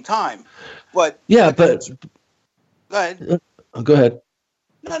the same time. But go ahead. Go ahead.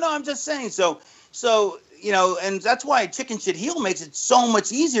 No, I'm just saying. So and that's why chicken shit heel makes it so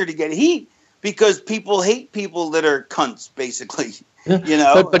much easier to get heat because people hate people that are cunts, basically.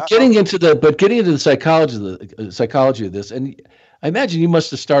 Yeah. But getting into the psychology of this, and I imagine you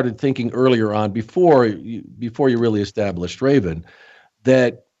must have started thinking earlier on before you really established Raven,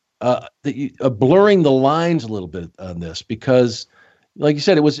 that you blurring the lines a little bit on this, because like you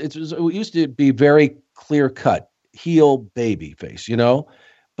said, it used to be very clear cut, heel baby face,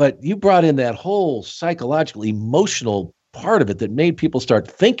 but you brought in that whole psychological, emotional part of it that made people start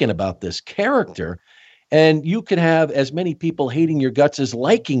thinking about this character. And you could have as many people hating your guts as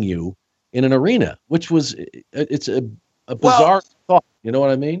liking you in an arena, which was, it's a bizarre thought. You know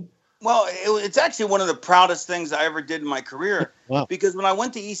what I mean? Well, it's actually one of the proudest things I ever did in my career. Wow. Because when I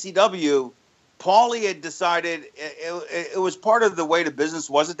went to ECW, Paulie had decided it was part of the way the business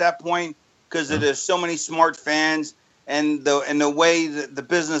was at that point, because there's so many smart fans, and the way that the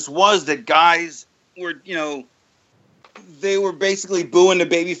business was, that guys were, they were basically booing the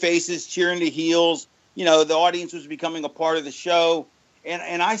baby faces, cheering the heels. The audience was becoming a part of the show.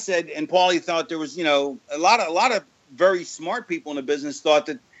 And I said, and Paulie thought there was, a lot of very smart people in the business thought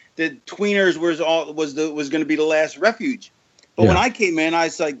that tweeners was going to be the last refuge. But when I came in, I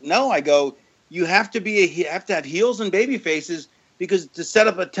was like, no, I go, you have to have heels and baby faces, because to set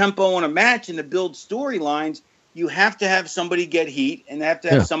up a tempo on a match and to build storylines, you have to have somebody get heat and have to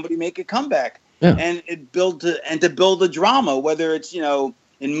have somebody make a comeback, and to build the drama, whether it's,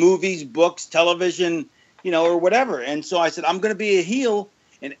 in movies, books, television, or whatever. And so I said, I'm going to be a heel,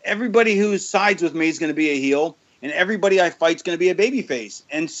 and everybody who sides with me is going to be a heel, and everybody I fight is going to be a babyface.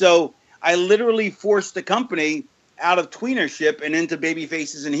 And so I literally forced the company out of tweenership and into baby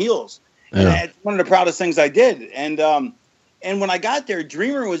faces and heels. And it's one of the proudest things I did. And when I got there,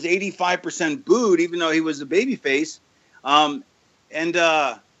 Dreamer was 85% booed, even though he was a babyface. So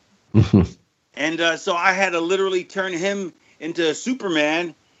I had to literally turn him into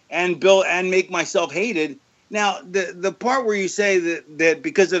Superman and make myself hated. Now, the part where you say that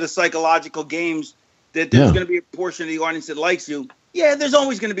because of the psychological games, that there's going to be a portion of the audience that likes you. Yeah, there's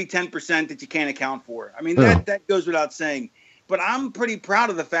always going to be 10% that you can't account for. I mean, that goes without saying. But I'm pretty proud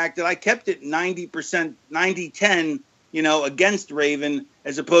of the fact that I kept it 90%, 90-10, against Raven,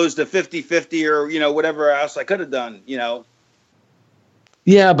 as opposed to 50-50 or, whatever else I could have done,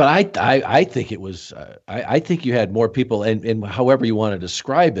 Yeah, but I think it was, I think you had more people, and however you want to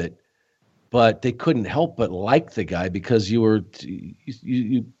describe it, but they couldn't help but like the guy because you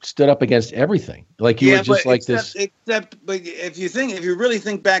stood up against everything. Like you were just like this. But if you really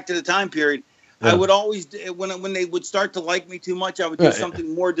think back to the time period, I would always, when they would start to like me too much, I would do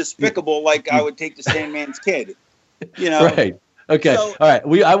something more despicable, like I would take the Sandman's kid. Right. Okay. So, all right.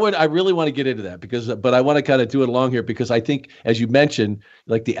 I really want to get into that but I want to kind of do it along here, because I think, as you mentioned,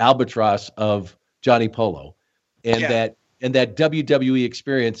 like the albatross of Johnny Polo, and that WWE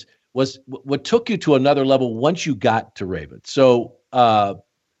experience was what took you to another level once you got to Raven. So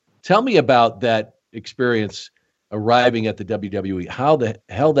tell me about that experience arriving at the WWE, how the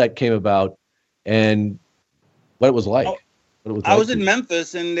hell that came about, and what it was like. I was in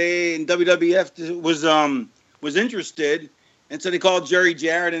Memphis, and WWF was interested, and so they called Jerry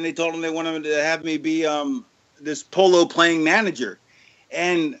Jarrett, and they told him they wanted to have me be this polo playing manager.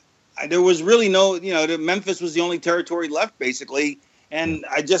 And there was really no, Memphis was the only territory left, basically. And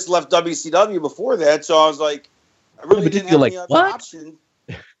I just left WCW before that, so I was like, I really didn't have any other option.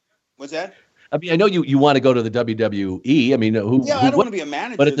 What's that? I mean, I know you want to go to the WWE. I mean, I don't want to be a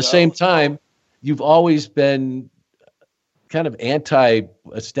manager. But at the same time, you've always been kind of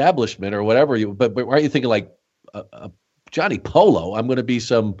anti-establishment or whatever. But why are you thinking like Johnny Polo? I'm going to be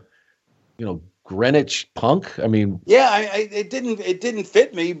some, Greenwich punk. I mean, it didn't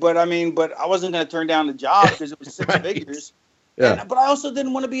fit me, but I wasn't going to turn down the job because it was six figures. Yeah. But I also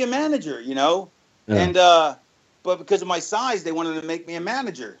didn't want to be a manager, Yeah. And but because of my size, they wanted to make me a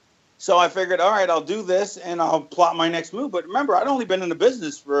manager. So I figured, all right, I'll do this and I'll plot my next move. But remember, I'd only been in the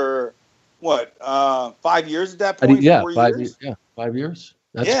business for 5 years at that point. 5 years. Yeah, 5 years.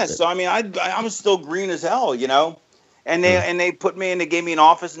 So I was still green as hell, And they put me in. They gave me an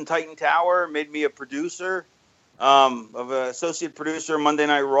office in Titan Tower, made me a producer, of an associate producer of Monday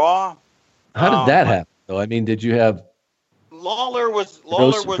Night Raw. How did that happen? Though, I mean, did you have Lawler was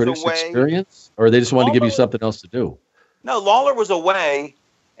away experience, or they just wanted to give you something else to do? No, Lawler was away,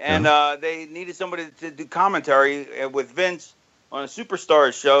 and they needed somebody to do commentary with Vince on a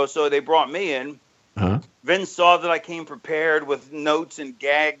Superstars show, so they brought me in. Vince saw that I came prepared with notes and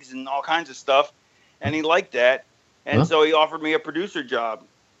gags and all kinds of stuff, and he liked that, and so he offered me a producer job,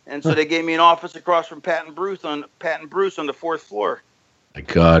 and so they gave me an office across from Pat and Bruce on the fourth floor. My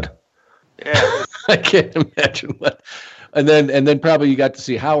God. Yeah, I can't imagine what. And then probably you got to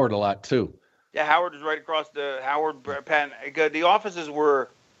see Howard a lot too. Yeah, Howard was right across the Howard, Pat. The offices were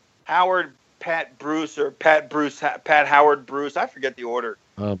Howard, Pat, Bruce, or Pat, Bruce, Pat, Howard, Bruce. I forget the order.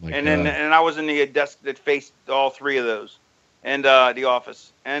 Oh my God. And I was in the desk that faced all three of those, and the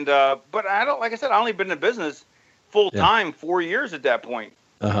office. And but I don't, like I said, I only been in the business full time 4 years at that point.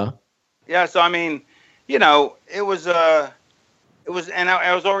 Uh-huh. Yeah. So, I mean, you know, it was, and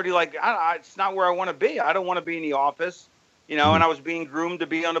I was already like, it's not where I want to be. I don't want to be in the office, you know, and I was being groomed to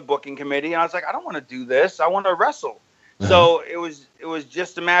be on the booking committee. And I was like, I don't want to do this. I want to wrestle. So it was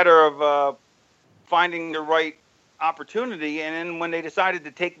just a matter of finding the right opportunity. And then when they decided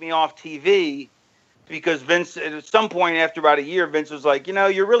to take me off TV, because Vince, at some point after about a year, Vince was like, you know,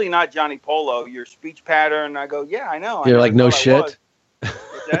 you're really not Johnny Polo. Your speech pattern. And I go, yeah, I know. You're like, no shit.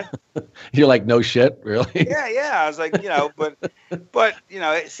 What's that? You're like, no shit, really? Yeah. I was like, you know, but you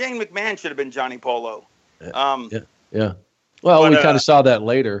know, Shane McMahon should have been Johnny Polo. Yeah. Well, we kind of saw that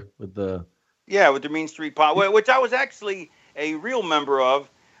later with the. Yeah, with the Mean Street Pod, which I was actually a real member of,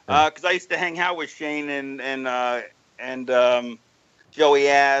 because I used to hang out with Shane and Joey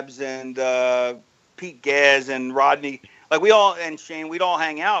Abs and Pete Gaz and Rodney. Like Shane, we'd all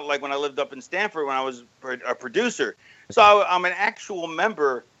hang out. Like when I lived up in Stamford when I was a producer. So I'm an actual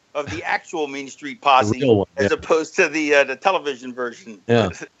member of the actual Mean Street Posse, as opposed to the television version. Yeah,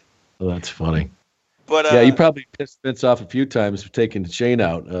 well, that's funny. But yeah, you probably pissed Vince off a few times for taking Shane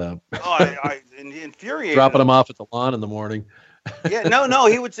out. I infuriated. Dropping him off at the lawn in the morning. Yeah, no,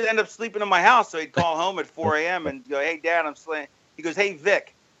 he would end up sleeping in my house. So he'd call home at 4 a.m. and go, "Hey, Dad, I'm sleeping." He goes, "Hey,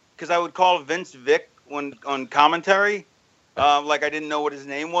 Vic," because I would call Vince Vic on commentary, like I didn't know what his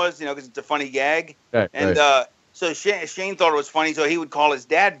name was, you know, because it's a funny gag. Right, and so Shane thought it was funny, so he would call his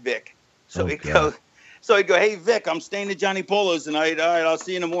dad Vic. So he'd go, "Hey, Vic, I'm staying at Johnny Polo's tonight. All right, I'll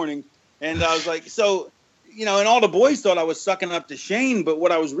see you in the morning." And I was like, so, you know, and all the boys thought I was sucking up to Shane, but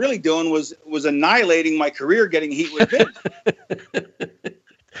what I was really doing was annihilating my career, getting heat with Vince.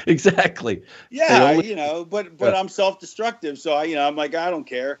 Exactly. Yeah, you know, but I'm self-destructive, so I'm like, I don't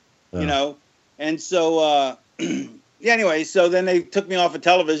care, you know. And so, yeah. Anyway, so then they took me off of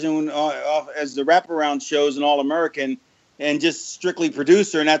television, off as the wraparound shows and All American, and just strictly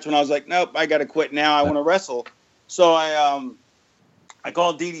producer. And that's when I was like, nope, I got to quit now. I want to wrestle. So I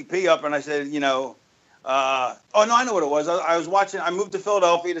called DDP up and I said, you know, oh no, I know what it was. I was watching. I moved to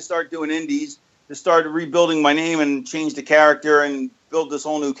Philadelphia to start doing indies, to start rebuilding my name and change the character and build this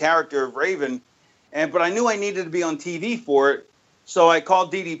whole new character of Raven. But I knew I needed to be on TV for it. So I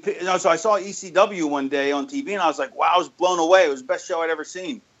called DDP. You know, so I saw ECW one day on TV and I was like, wow, I was blown away. It was the best show I'd ever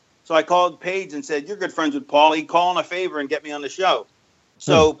seen. So I called Paige and said, you're good friends with Paulie. Call in a favor and get me on the show.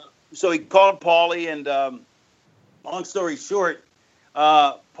 So he called Paulie, and long story short,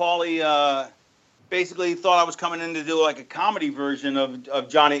 Paulie basically thought I was coming in to do like a comedy version of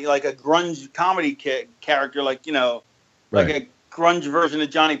Johnny, like a grunge comedy character, like, you know, like a grunge version of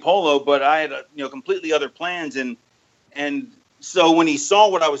Johnny Polo. But I had, completely other plans. And so when he saw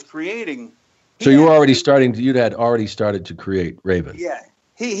what I was creating. So you were already you'd had already started to create Raven. Yeah.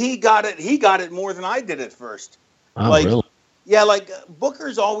 He got it. He got it more than I did at first. Oh, like, really? Yeah. Like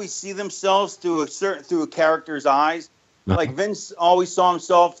bookers always see themselves through a character's eyes. Like Vince always saw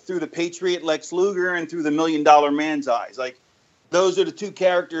himself through the Patriot Lex Luger and through the $1 Million Man's eyes. Like those are the two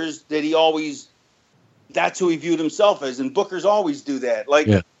characters that that's who he viewed himself as. And bookers always do that. Like,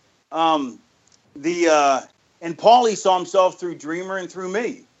 and Paulie saw himself through Dreamer and through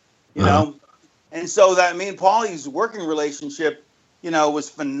me, you know? And so that, me and Paulie's working relationship, you know, was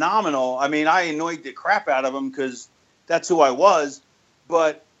phenomenal. I mean, I annoyed the crap out of him because that's who I was.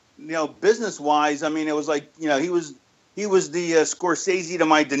 But, you know, business wise, I mean, it was like, you know, he was the Scorsese to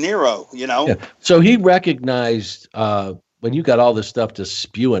my De Niro, you know? Yeah. So he recognized when you got all this stuff just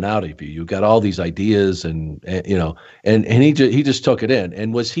spewing out of you, you got all these ideas and you know, and he just took it in.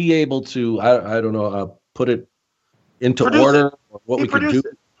 And was he able to, I don't know, put it into order or what we could do?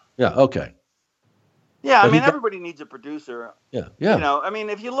 It. Yeah. Okay. Yeah. I mean, everybody needs a producer. Yeah. Yeah. You know, I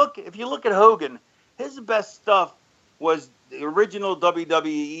mean, if you look at Hogan, his best stuff was the original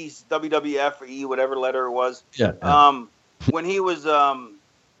WWE, WWF or E, whatever letter it was. Yeah. When he was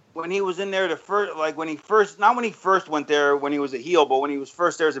in there when he first went there when he was a heel, but when he was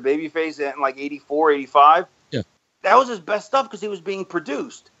first there as a babyface in like 84, 85. Yeah. That was his best stuff because he was being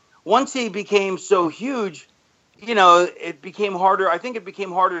produced. Once he became so huge, you know, it became harder. I think it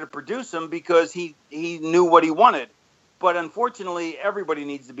became harder to produce him because he knew what he wanted. But unfortunately, everybody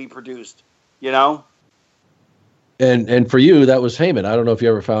needs to be produced, you know? And for you, that was Heyman. I don't know if you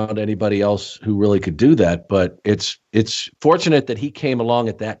ever found anybody else who really could do that, but it's fortunate that he came along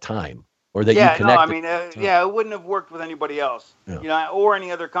at that time, or that you connected. No, I mean, it wouldn't have worked with anybody else, you know, or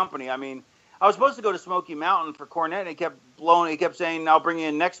any other company. I mean, I was supposed to go to Smoky Mountain for Cornette, and he kept saying, "I'll bring you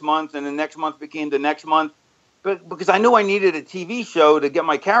in next month," and the next month became the next month, but because I knew I needed a TV show to get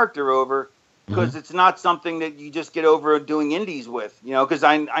my character over, because it's not something that you just get over doing indies with, you know, because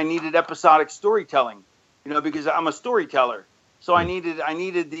I needed episodic storytelling. because I'm a storyteller. So I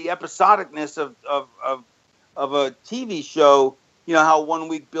needed the episodicness of a TV show. How 1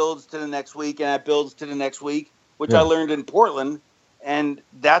 week builds to the next week, and that builds to the next week, which I learned in Portland, and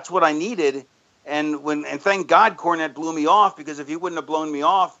that's what I needed. And thank God Cornette blew me off, because if he wouldn't have blown me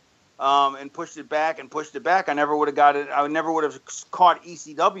off and pushed it back, I never would have got it. I never would have caught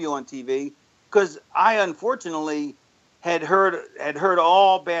ECW on TV, because I unfortunately had heard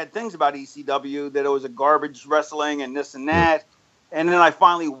all bad things about ECW, that it was a garbage wrestling and this and that. And then I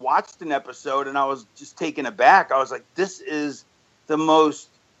finally watched an episode, and I was just taken aback. I was like, this is the most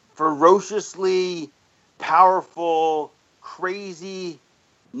ferociously powerful, crazy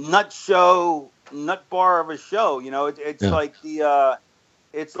nut bar of a show. It's like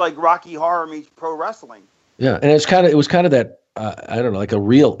it's like Rocky Horror meets pro wrestling. Yeah, and it was kind of that I don't know, like a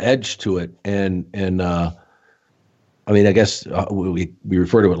real edge to it, and I mean, I guess we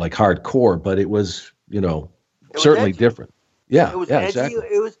refer to it like hardcore, but it was certainly edgy. Different. Yeah, it was edgy. Exactly.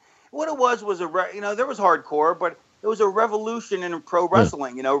 It was what it was there was hardcore, but it was a revolution in pro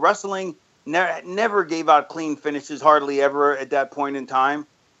wrestling. Wrestling never gave out clean finishes, hardly ever at that point in time.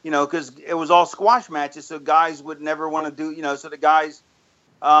 Because it was all squash matches, so guys would never want to do. So the guys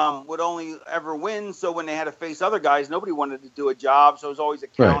would only ever win. So when they had to face other guys, nobody wanted to do a job. So it was always a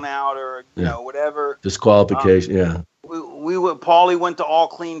count out or whatever, disqualification. Paulie went to all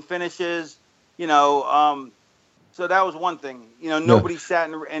clean finishes. So that was one thing. Nobody sat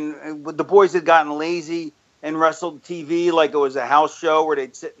and the boys had gotten lazy and wrestled TV like it was a house show where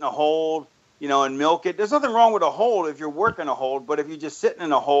they'd sit in a hold, and milk it. There's nothing wrong with a hold if you're working a hold, but if you're just sitting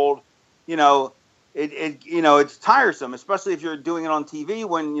in a hold, it's tiresome, especially if you're doing it on TV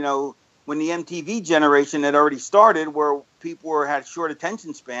when the MTV generation had already started, where people had short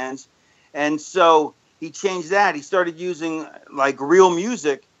attention spans. And so he changed that. He started using like real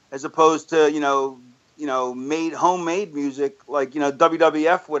music as opposed to, homemade music. Like,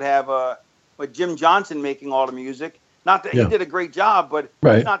 WWF would have Jim Johnson making all the music. Not that he did a great job, but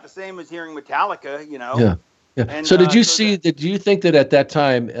it's not the same as hearing Metallica, Yeah. And, so did you think that at that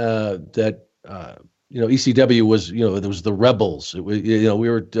time that ECW was, it was the rebels? It was, we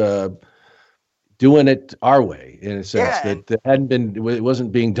were doing it our way in a sense that it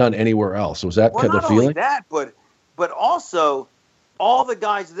wasn't being done anywhere else. Was that kind of the feeling? Not only that, but also all the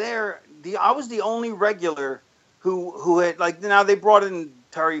guys there. I was the only regular who had now they brought in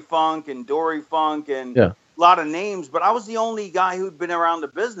Terry Funk and Dory Funk and a lot of names, but I was the only guy who'd been around the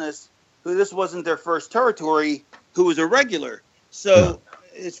business who this wasn't their first territory, who was a regular. So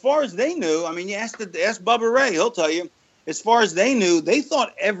as far as they knew, I mean, you ask Bubba Ray, he'll tell you. As far as they knew, they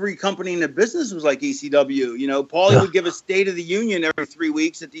thought every company in the business was like ECW. Paulie would give a State of the Union every 3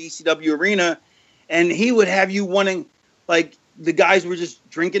 weeks at the ECW arena, and he would have you wanting, like, the guys were just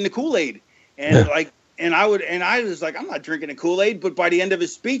drinking the Kool-Aid. And and I was like, I'm not drinking the Kool-Aid, but by the end of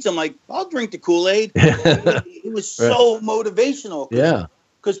his speech, I'm like, I'll drink the Kool-Aid. It was so motivational. Yeah.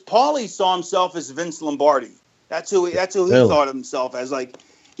 Because Paulie saw himself as Vince Lombardi. That's who he thought of himself as. Like,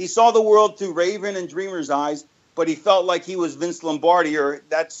 he saw the world through Raven and Dreamer's eyes, but he felt like he was Vince Lombardi, or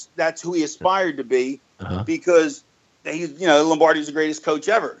that's who he aspired to be, because Lombardi's the greatest coach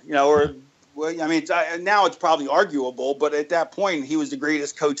ever. Now it's probably arguable, but at that point he was the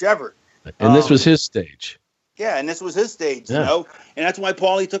greatest coach ever. And this was his stage. Yeah, and this was his stage, and that's why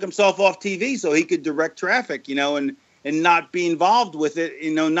Paulie took himself off TV so he could direct traffic, and not be involved with it,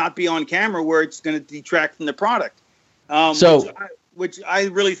 not be on camera where it's going to detract from the product. Which I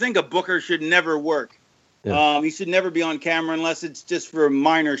really think a booker should never work. Yeah. He should never be on camera unless it's just for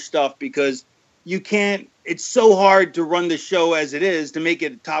minor stuff, because you can't. It's so hard to run the show as it is, to make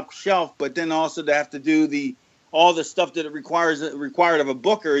it top shelf, but then also to have to do all the stuff that it required of a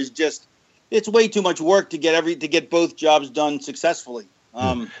booker is just. It's way too much work to get both jobs done successfully.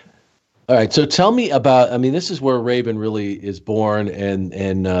 All right, so tell me about. I mean, this is where Raven really is born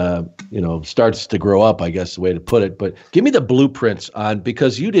and starts to grow up, I guess the way to put it. But give me the blueprints on,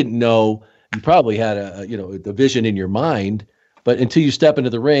 because you didn't know. You probably had the vision in your mind, but until you step into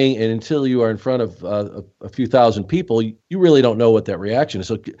the ring and until you are in front of a few thousand people, you really don't know what that reaction is.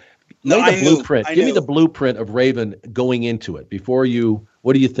 So, blueprint. Give me the blueprint of Raven going into it before you.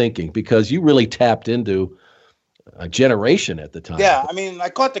 What are you thinking? Because you really tapped into a generation at the time. Yeah, I mean, I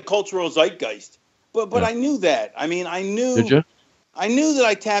caught the cultural zeitgeist, but I knew that. I mean, I knew. Did you? I knew that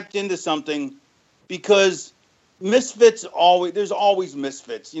I tapped into something, because misfits there's always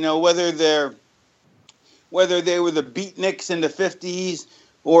misfits. Whether they were the beatniks in the 50s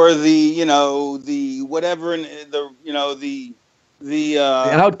or the whatever in the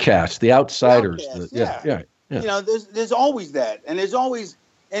outcasts, the outsiders. Yeah. There's always that, and there's always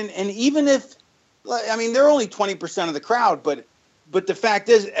and even if I mean, they're only 20% of the crowd, but the fact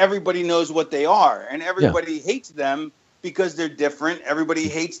is, everybody knows what they are, and everybody hates them because they're different. Everybody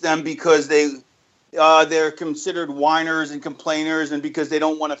hates them because they're considered whiners and complainers, and because they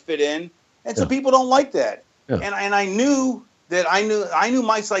don't want to fit in, and so people don't like that. Yeah. And I knew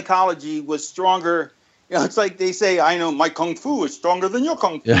my psychology was stronger. You know, it's like they say, I know my kung fu is stronger than your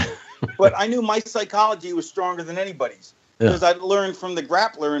kung fu, but I knew my psychology was stronger than anybody's because I learned from the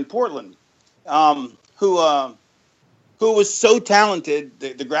grappler in Portland, who was so talented.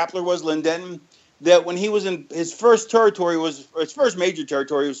 The grappler was Lynn Denton, that when he was in his first major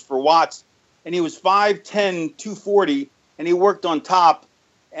territory was for Watts, and he was 5'10", 240, and he worked on top,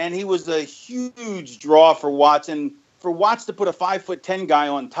 and he was a huge draw for Watts. And for Watts to put a 5'10" guy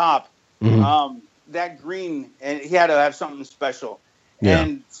on top, that green, and he had to have something special. Yeah.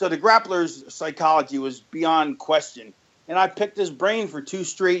 And so the grappler's psychology was beyond question. And I picked his brain for 2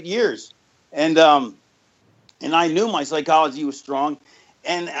 straight years. And I knew my psychology was strong.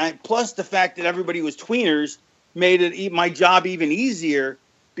 And plus the fact that everybody was tweeners made my job even easier,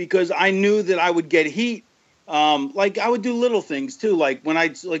 because I knew that I would get heat. Like I would do little things too. Like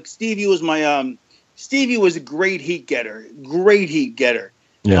Stevie was Stevie was a great heat getter.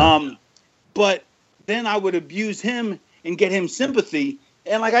 Yeah. But then I would abuse him and get him sympathy.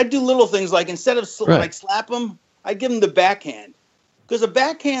 And like I'd do little things, like instead of slap him, I'd give him the backhand, because a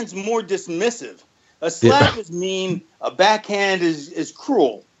backhand's more dismissive. A slap is mean. A backhand is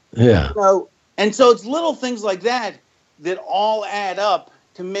cruel. Yeah. You know? And so it's little things like that all add up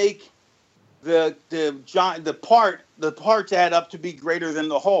to make the parts add up to be greater than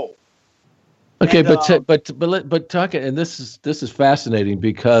the whole. Okay, and, but talk, and this is fascinating,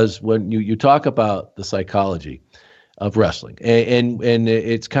 because when you talk about the psychology of wrestling, and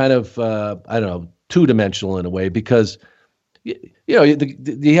it's kind of I don't know, 2-dimensional in a way, because you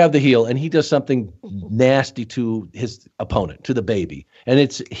have the heel and he does something nasty to his opponent, to the baby, and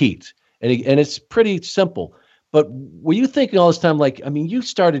it's heat, and it's pretty simple. But were you thinking all this time, like, I mean, you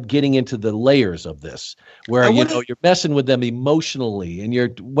started getting into the layers of this, where you're messing with them emotionally,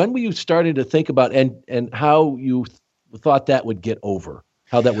 and when were you starting to think about and how you thought that would get over,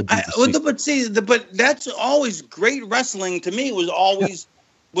 how that would be? But that's always great wrestling to me. Was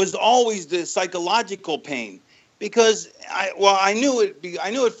always the psychological pain, because I knew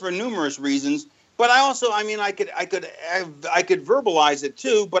it for numerous reasons. But I also, I mean, I could verbalize it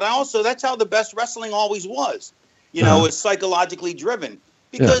too. But that's how the best wrestling always was. You know, it's psychologically driven.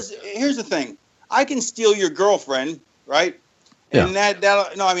 Because here's the thing: I can steal your girlfriend, right? And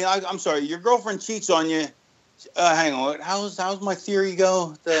I'm sorry, your girlfriend cheats on you. Hang on, how's my theory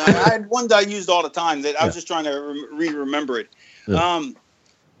go? I had one that I used all the time that I was just trying to remember it. Yeah.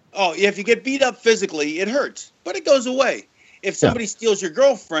 If you get beat up physically, it hurts, but it goes away. If somebody steals your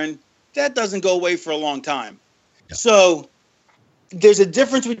girlfriend, that doesn't go away for a long time. Yeah. So there's a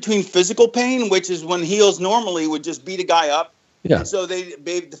difference between physical pain, which is when heels normally would just beat a guy up. Yeah. And so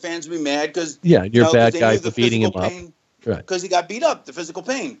the fans would be mad because you're a bad guy for beating him up. Right. Because he got beat up, the physical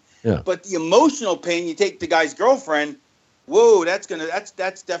pain. Yeah. But the emotional pain, you take the guy's girlfriend, whoa, that's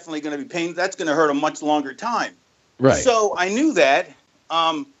definitely gonna be pain. That's gonna hurt a much longer time. Right. So I knew that.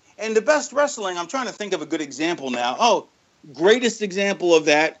 And the best wrestling, I'm trying to think of a good example now. Greatest example of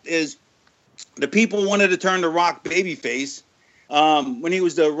that is the people wanted to turn The Rock babyface when he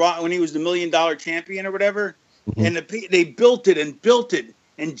was the $1 million champion or whatever, and they built it,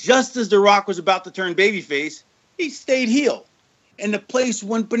 and just as The Rock was about to turn babyface, he stayed heel, and the place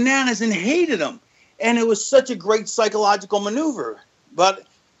went bananas and hated him, and it was such a great psychological maneuver.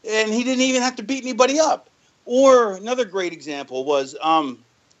 And he didn't even have to beat anybody up. Or another great example was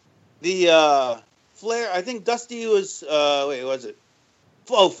Flair. I think Dusty was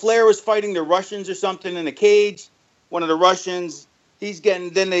Flair was fighting the Russians or something in a cage. One of the Russians, they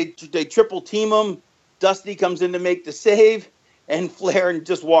triple team him. Dusty comes in to make the save, and Flair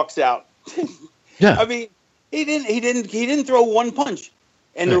just walks out. Yeah. I mean, he didn't throw one punch.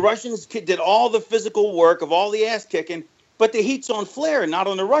 And the Russians did all the physical work of all the ass kicking, but the heat's on Flair, not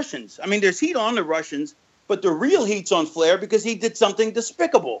on the Russians. I mean, there's heat on the Russians, but the real heat's on Flair because he did something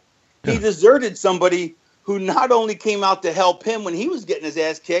despicable. He deserted somebody who not only came out to help him when he was getting his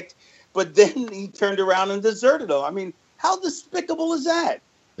ass kicked, but then he turned around and deserted him. I mean, how despicable is that?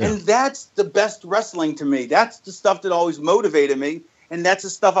 Yeah. And that's the best wrestling to me. That's the stuff that always motivated me, and that's the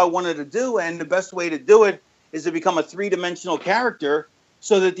stuff I wanted to do. And the best way to do it is to become a 3-dimensional character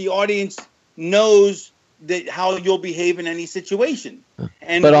so that the audience knows that how you'll behave in any situation.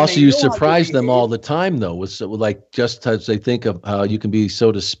 But also you surprise them all the time, though, with like just as they think of how you can be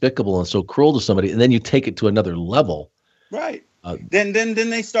so despicable and so cruel to somebody, and then you take it to another level. Right. Then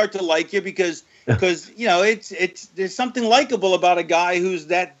they start to like you because because it's there's something likable about a guy who's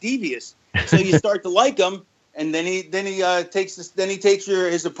that devious. So you start to like him, and then he takes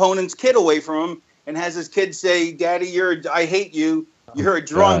his opponent's kid away from him and has his kid say, "Daddy, I hate you. You're a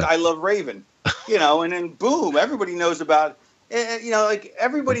drunk. I love Raven." And then boom, everybody knows about. Like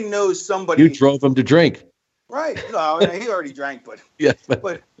everybody knows somebody. You drove him to drink. Right. No, he already drank, but yeah.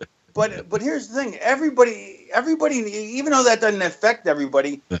 But here's the thing. Everybody, even though that doesn't affect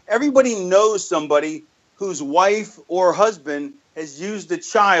everybody, everybody knows somebody whose wife or husband has used a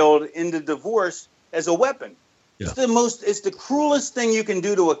child in the divorce as a weapon. Yeah. It's the cruelest thing you can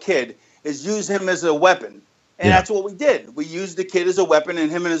do to a kid is use him as a weapon. And that's what we did. We used the kid as a weapon,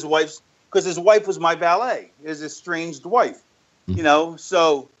 and him and his wife's, because his wife was my valet, his estranged wife.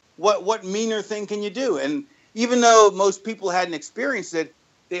 So what meaner thing can you do? And even though most people hadn't experienced it,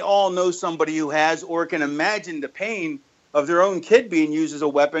 they all know somebody who has, or can imagine the pain of their own kid being used as a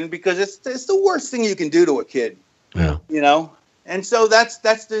weapon, because it's the worst thing you can do to a kid. Yeah. And so that's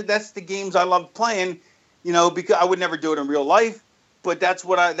the games I love playing, because I would never do it in real life, but that's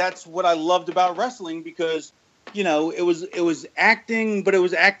what I loved about wrestling, because it was acting, but it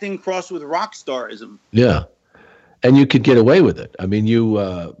was acting crossed with rock starism. Yeah. And you could get away with it. I mean,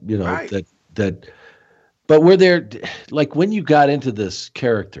 right. But were there, like, when you got into this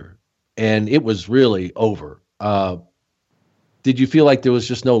character and it was really over, did you feel like there was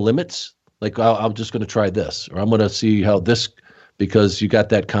just no limits? Like, I'm just going to try this, or I'm going to see how this, because you got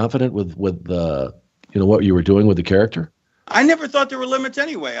that confident with what you were doing with the character? I never thought there were limits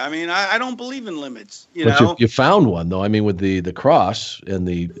anyway. I mean, I don't believe in limits. But you found one, though. I mean, with the cross and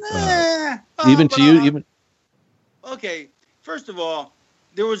the Okay, first of all,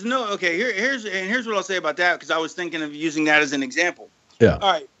 there was no. Okay, here's what I'll say about that, because I was thinking of using that as an example. Yeah.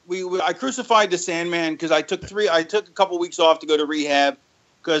 All right, I crucified the Sandman because I took a couple weeks off to go to rehab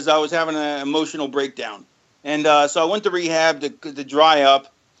because I was having an emotional breakdown, and so I went to rehab to dry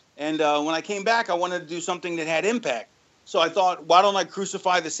up, and when I came back, I wanted to do something that had impact. So I thought, why don't I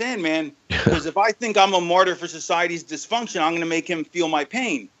crucify the Sandman? Because if I think I'm a martyr for society's dysfunction, I'm going to make him feel my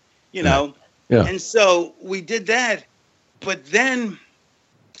pain, Yeah. And so we did that, but then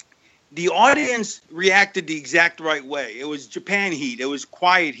the audience reacted the exact right way. It was Japan heat. It was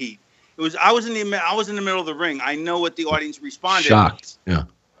quiet heat. I was in the middle of the ring. I know what the audience responded. Shocked. Yeah.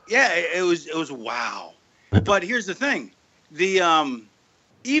 Yeah. It was wow. But here's the thing: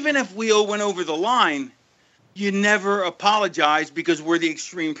 even if we went over the line, you never apologize, because we're the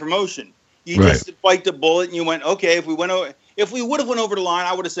Extreme promotion. You just bite the bullet and you went, okay. If we would have went over the line,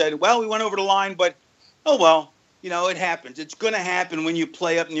 I would have said, well, we went over the line, but oh well. It happens. It's going to happen when you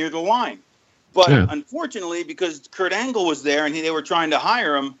play up near the line. But unfortunately, because Kurt Angle was there and they were trying to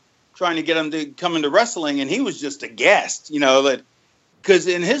hire him, trying to get him to come into wrestling, and he was just aghast, that because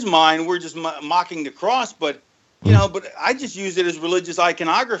in his mind, we're just mocking the cross. But, but I just use it as religious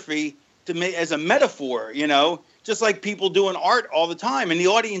iconography as a metaphor, just like people doing art all the time. And the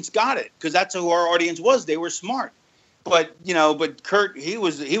audience got it, because that's who our audience was. They were smart. But, but Kurt, he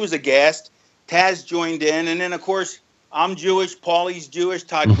was aghast. Taz joined in, and then, of course, I'm Jewish, Paulie's Jewish,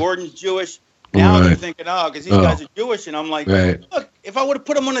 Todd Gordon's Jewish. Now they're thinking, because these guys are Jewish, and I'm like, look, if I would have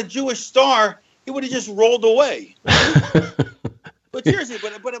put him on a Jewish star, he would have just rolled away. But seriously,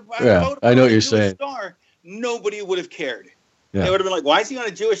 but if I know what you're saying. Star, nobody would have cared. Yeah. They would have been like, why is he on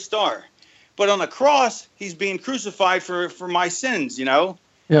a Jewish star? But on a cross, he's being crucified for my sins, Yeah.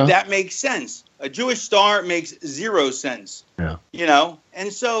 That makes sense. A Jewish star makes zero sense. Yeah.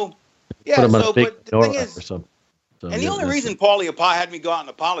 And so... Yeah, but the thing is, and the only reason Paulie had me go out and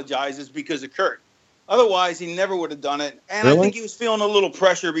apologize is because of Kurt. Otherwise, he never would have done it. And I think he was feeling a little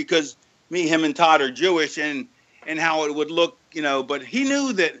pressure because him and Todd are Jewish, and how it would look, But he knew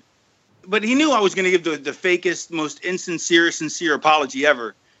I was going to give the fakest, most insincere, sincere apology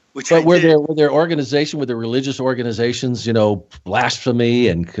ever. But were there religious organizations, blasphemy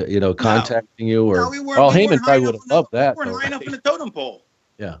and contacting you, or Heyman probably would have loved that. We weren't high enough in the totem pole.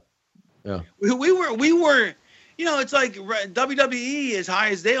 Yeah. Yeah. We were, it's like WWE, as high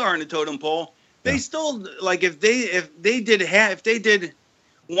as they are in the totem pole, they still, like, if they did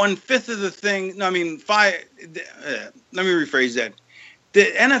 1/5 of the thing. No, I mean, let me rephrase that. The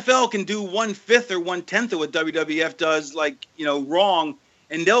NFL can do 1/5 or 1/10 of what WWF does, wrong,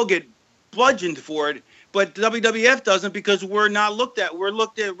 and they'll get bludgeoned for it. But WWF doesn't, because we're looked at.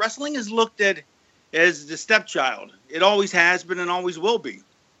 Wrestling is looked at as the stepchild. It always has been and always will be.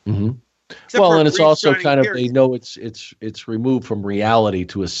 Mm-hmm. Well, and it's also kind of, they know it's removed from reality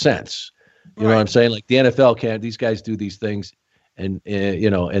to a sense. You know what I'm saying? Like the NFL can't. These guys do these things, and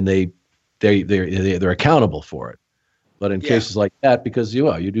and they're accountable for it. But in cases like that, because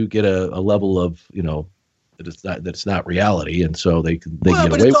you do get a level of, that's not reality, and so they can get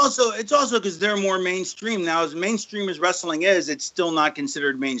but away. It's also because they're more mainstream now. As mainstream as wrestling is, it's still not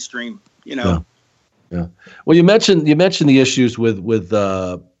considered mainstream. Yeah. Well, you mentioned the issues with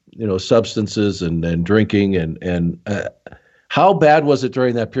substances and drinking and how bad was it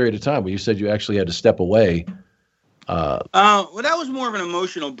during that period of time when you said you actually had to step away? Well, that was more of an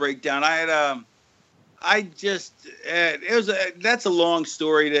emotional breakdown. That's a long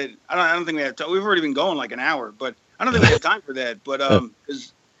story that I don't think we have time. We've already been going like an hour, but I don't think we have time for that. But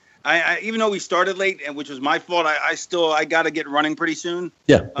because I even though we started late, and which was my fault, I got to get running pretty soon.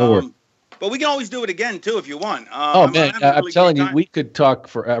 Yeah. But we can always do it again too if you want. I'm telling you, we could talk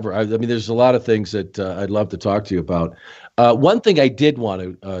forever. I mean, there's a lot of things that I'd love to talk to you about. One thing I did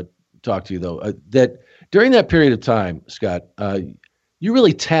want to talk to you though, that during that period of time, Scott, you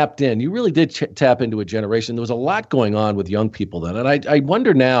really tapped in. You really did tap into a generation. There was a lot going on with young people then, and I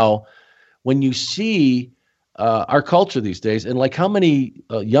wonder now, when you see our culture these days, and like how many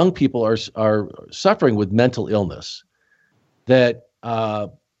young people are suffering with mental illness, that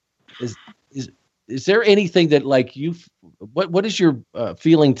is there anything that like what is your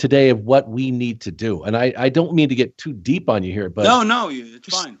feeling today of what we need to do? And I don't mean to get too deep on you here, but no, it's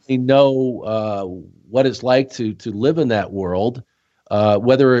fine. You know what it's like to live in that world.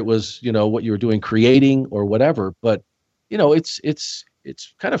 Whether it was, what you were doing, creating or whatever, but it's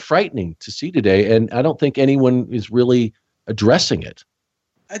kind of frightening to see today. And I don't think anyone is really addressing it.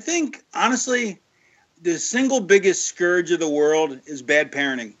 I think honestly, the single biggest scourge of the world is bad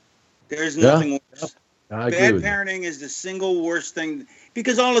parenting. There's nothing worse. Bad parenting is the single worst thing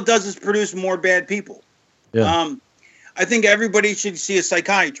because all it does is produce more bad people. Yeah. I think everybody should see a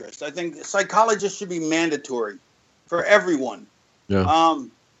psychiatrist. I think psychologists should be mandatory for everyone. Yeah.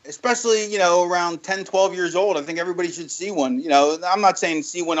 Especially, around 10, 12 years old. I think everybody should see one. I'm not saying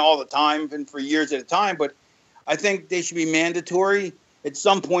see one all the time and for years at a time, but I think they should be mandatory at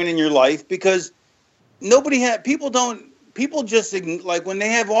some point in your life because people just like when they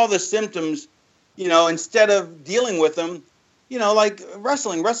have all the symptoms, instead of dealing with them, like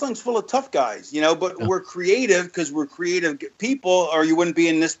wrestling's full of tough guys, but we're creative because we're creative people or you wouldn't be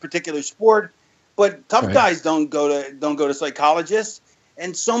in this particular sport. But tough guys don't go to psychologists,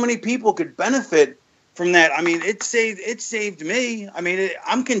 and so many people could benefit from that. I mean, it saved me. I mean,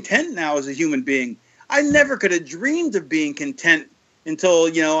 I'm content now as a human being. I never could have dreamed of being content until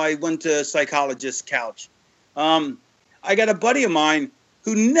I went to a psychologist's couch. I got a buddy of mine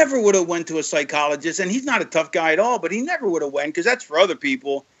who never would have went to a psychologist, and he's not a tough guy at all, but he never would have went because that's for other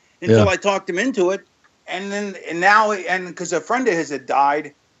people until I talked him into it, and now because a friend of his had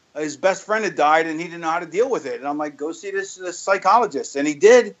died. His best friend had died, and he didn't know how to deal with it. And I'm like, go see this psychologist. And he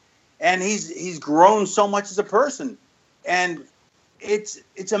did, and he's grown so much as a person. And it's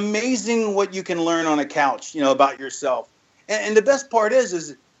amazing what you can learn on a couch, about yourself. And the best part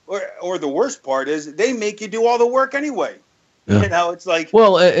is or the worst part is they make you do all the work anyway. Yeah. It's like.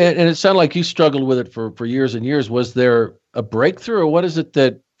 Well, and it sounded like you struggled with it for years and years. Was there a breakthrough, or what is it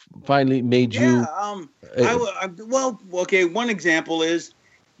that finally made you? One example is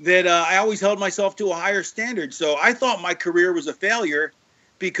that I always held myself to a higher standard. So I thought my career was a failure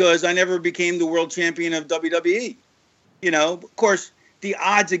because I never became the world champion of WWE. Of course, the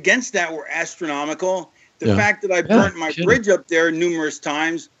odds against that were astronomical. The fact that I burnt my bridge up there numerous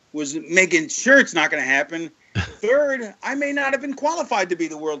times was making sure it's not going to happen. Third, I may not have been qualified to be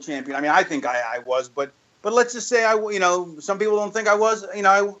the world champion. I mean, I think I was, but let's just say some people don't think I was,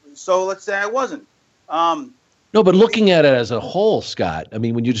 so let's say I wasn't. No, but looking at it as a whole, Scott, I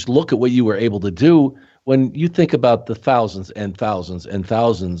mean, when you just look at what you were able to do, when you think about the thousands and thousands and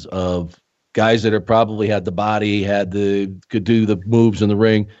thousands of guys that are probably had the body, could do the moves in the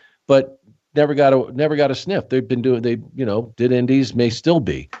ring, but never got a sniff. They've been doing, did indies, may still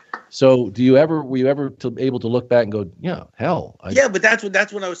be. So were you ever able to look back and go, yeah, hell. But that's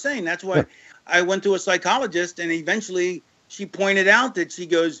what I was saying. That's why I went to a psychologist, and eventually she pointed out that she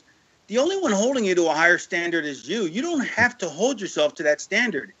goes, the only one holding you to a higher standard is you. You don't have to hold yourself to that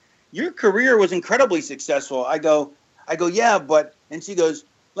standard. Your career was incredibly successful. I go, yeah, but, and she goes,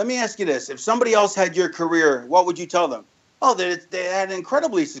 let me ask you this. If somebody else had your career, what would you tell them? Oh, they had an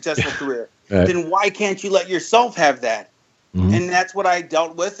incredibly successful career. Right. Then why can't you let yourself have that? Mm-hmm. And that's what I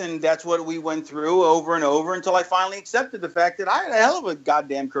dealt with, and that's what we went through over and over until I finally accepted the fact that I had a hell of a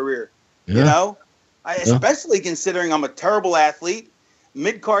goddamn career. Yeah. Especially considering I'm a terrible athlete,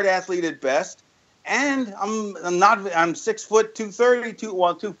 mid-card athlete at best, and I'm 6 foot 230,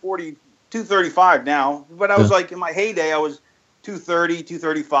 240, 235 now. But I was like in my heyday, I was 230,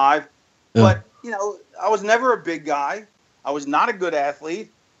 235. Yeah. But I was never a big guy. I was not a good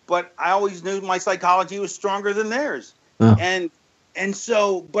athlete, but I always knew my psychology was stronger than theirs. Oh.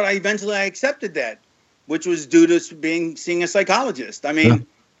 But I eventually accepted that, which was due to seeing a psychologist. I mean,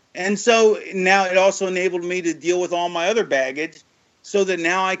 and so now it also enabled me to deal with all my other baggage so that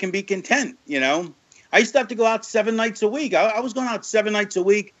now I can be content. I used to have to go out 7 nights a week. I was going out 7 nights a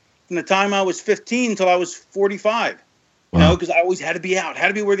week from the time I was 15 until I was 45, because I always had to be out, had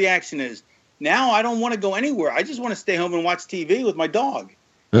to be where the action is. Now I don't want to go anywhere. I just want to stay home and watch TV with my dog,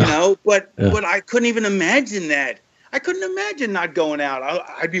 but I couldn't even imagine that. I couldn't imagine not going out.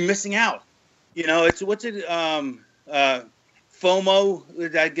 I'd be missing out.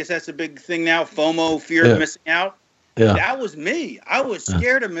 FOMO, I guess that's a big thing now. FOMO, fear of missing out. Yeah. That was me. I was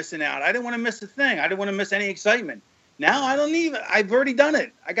scared of missing out. I didn't want to miss a thing. I didn't want to miss any excitement. Now I don't even. I've already done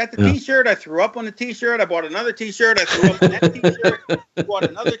it. I got the T-shirt. I threw up on the T-shirt. I bought another T-shirt. I threw up on that T-shirt. Bought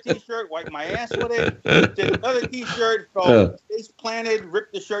another T-shirt. Wiped my ass with it. Did another T-shirt. Face planted.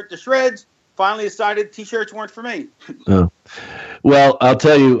 Ripped the shirt to shreds. Finally decided T-shirts weren't for me. Well, I'll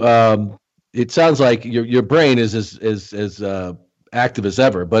tell you. It sounds like your brain is as active as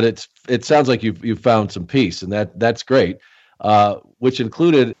ever, but it sounds like you've found some peace, and that's great. Which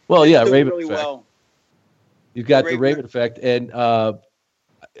included, Raven really effect. Well. You've got the Raven effect, and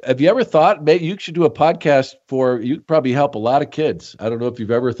have you ever thought maybe you should do a podcast you'd probably help a lot of kids? I don't know if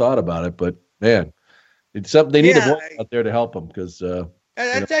you've ever thought about it, but man, it's something they need a voice out there to help them because.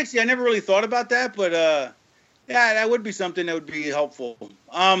 That's actually I never really thought about that, but that would be something that would be helpful.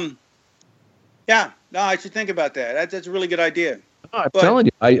 I should think about that. That's a really good idea. No, I'm telling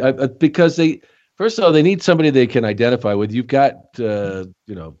you, I because first of all, they need somebody they can identify with. You've got, the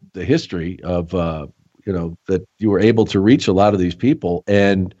history of, that you were able to reach a lot of these people,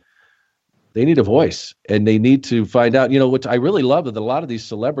 and they need a voice, and they need to find out, what I really love is that a lot of these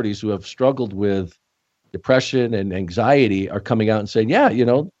celebrities who have struggled with depression and anxiety are coming out and saying,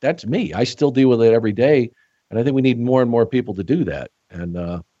 that's me. I still deal with it every day. And I think we need more and more people to do that.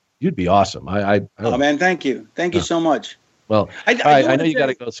 And, you'd be awesome. Oh man, thank you. Thank you so much. Well, I know you got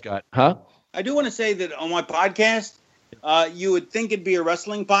to go, Scott. Huh? I do want to say that on my podcast, you would think it'd be a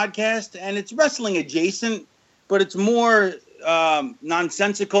wrestling podcast, and it's wrestling adjacent, but it's more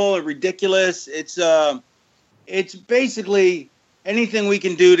nonsensical and ridiculous. It's basically anything we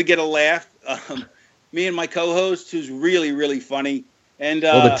can do to get a laugh. Me and my co-host, who's really, really funny. And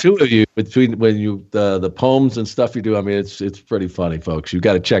the two of you, between when you the poems and stuff you do, I mean, it's pretty funny, folks. You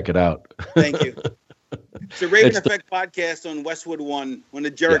got to check it out. Thank you. It's the Raven Effect podcast on Westwood One on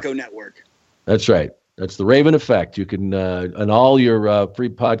the Jericho Network. That's right. That's the Raven Effect. You can on all your free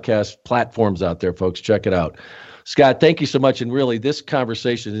podcast platforms out there, folks. Check it out. Scott, thank you so much. And really, this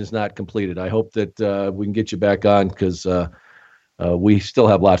conversation is not completed. I hope that we can get you back on because we still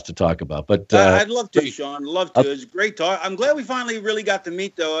have lots to talk about. But I'd love to, Sean. Love to. It's a great talk. I'm glad we finally really got to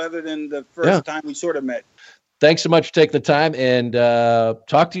meet, though, other than the first time we sort of met. Thanks so much for taking the time, and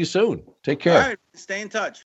talk to you soon. Take care. All right. Stay in touch.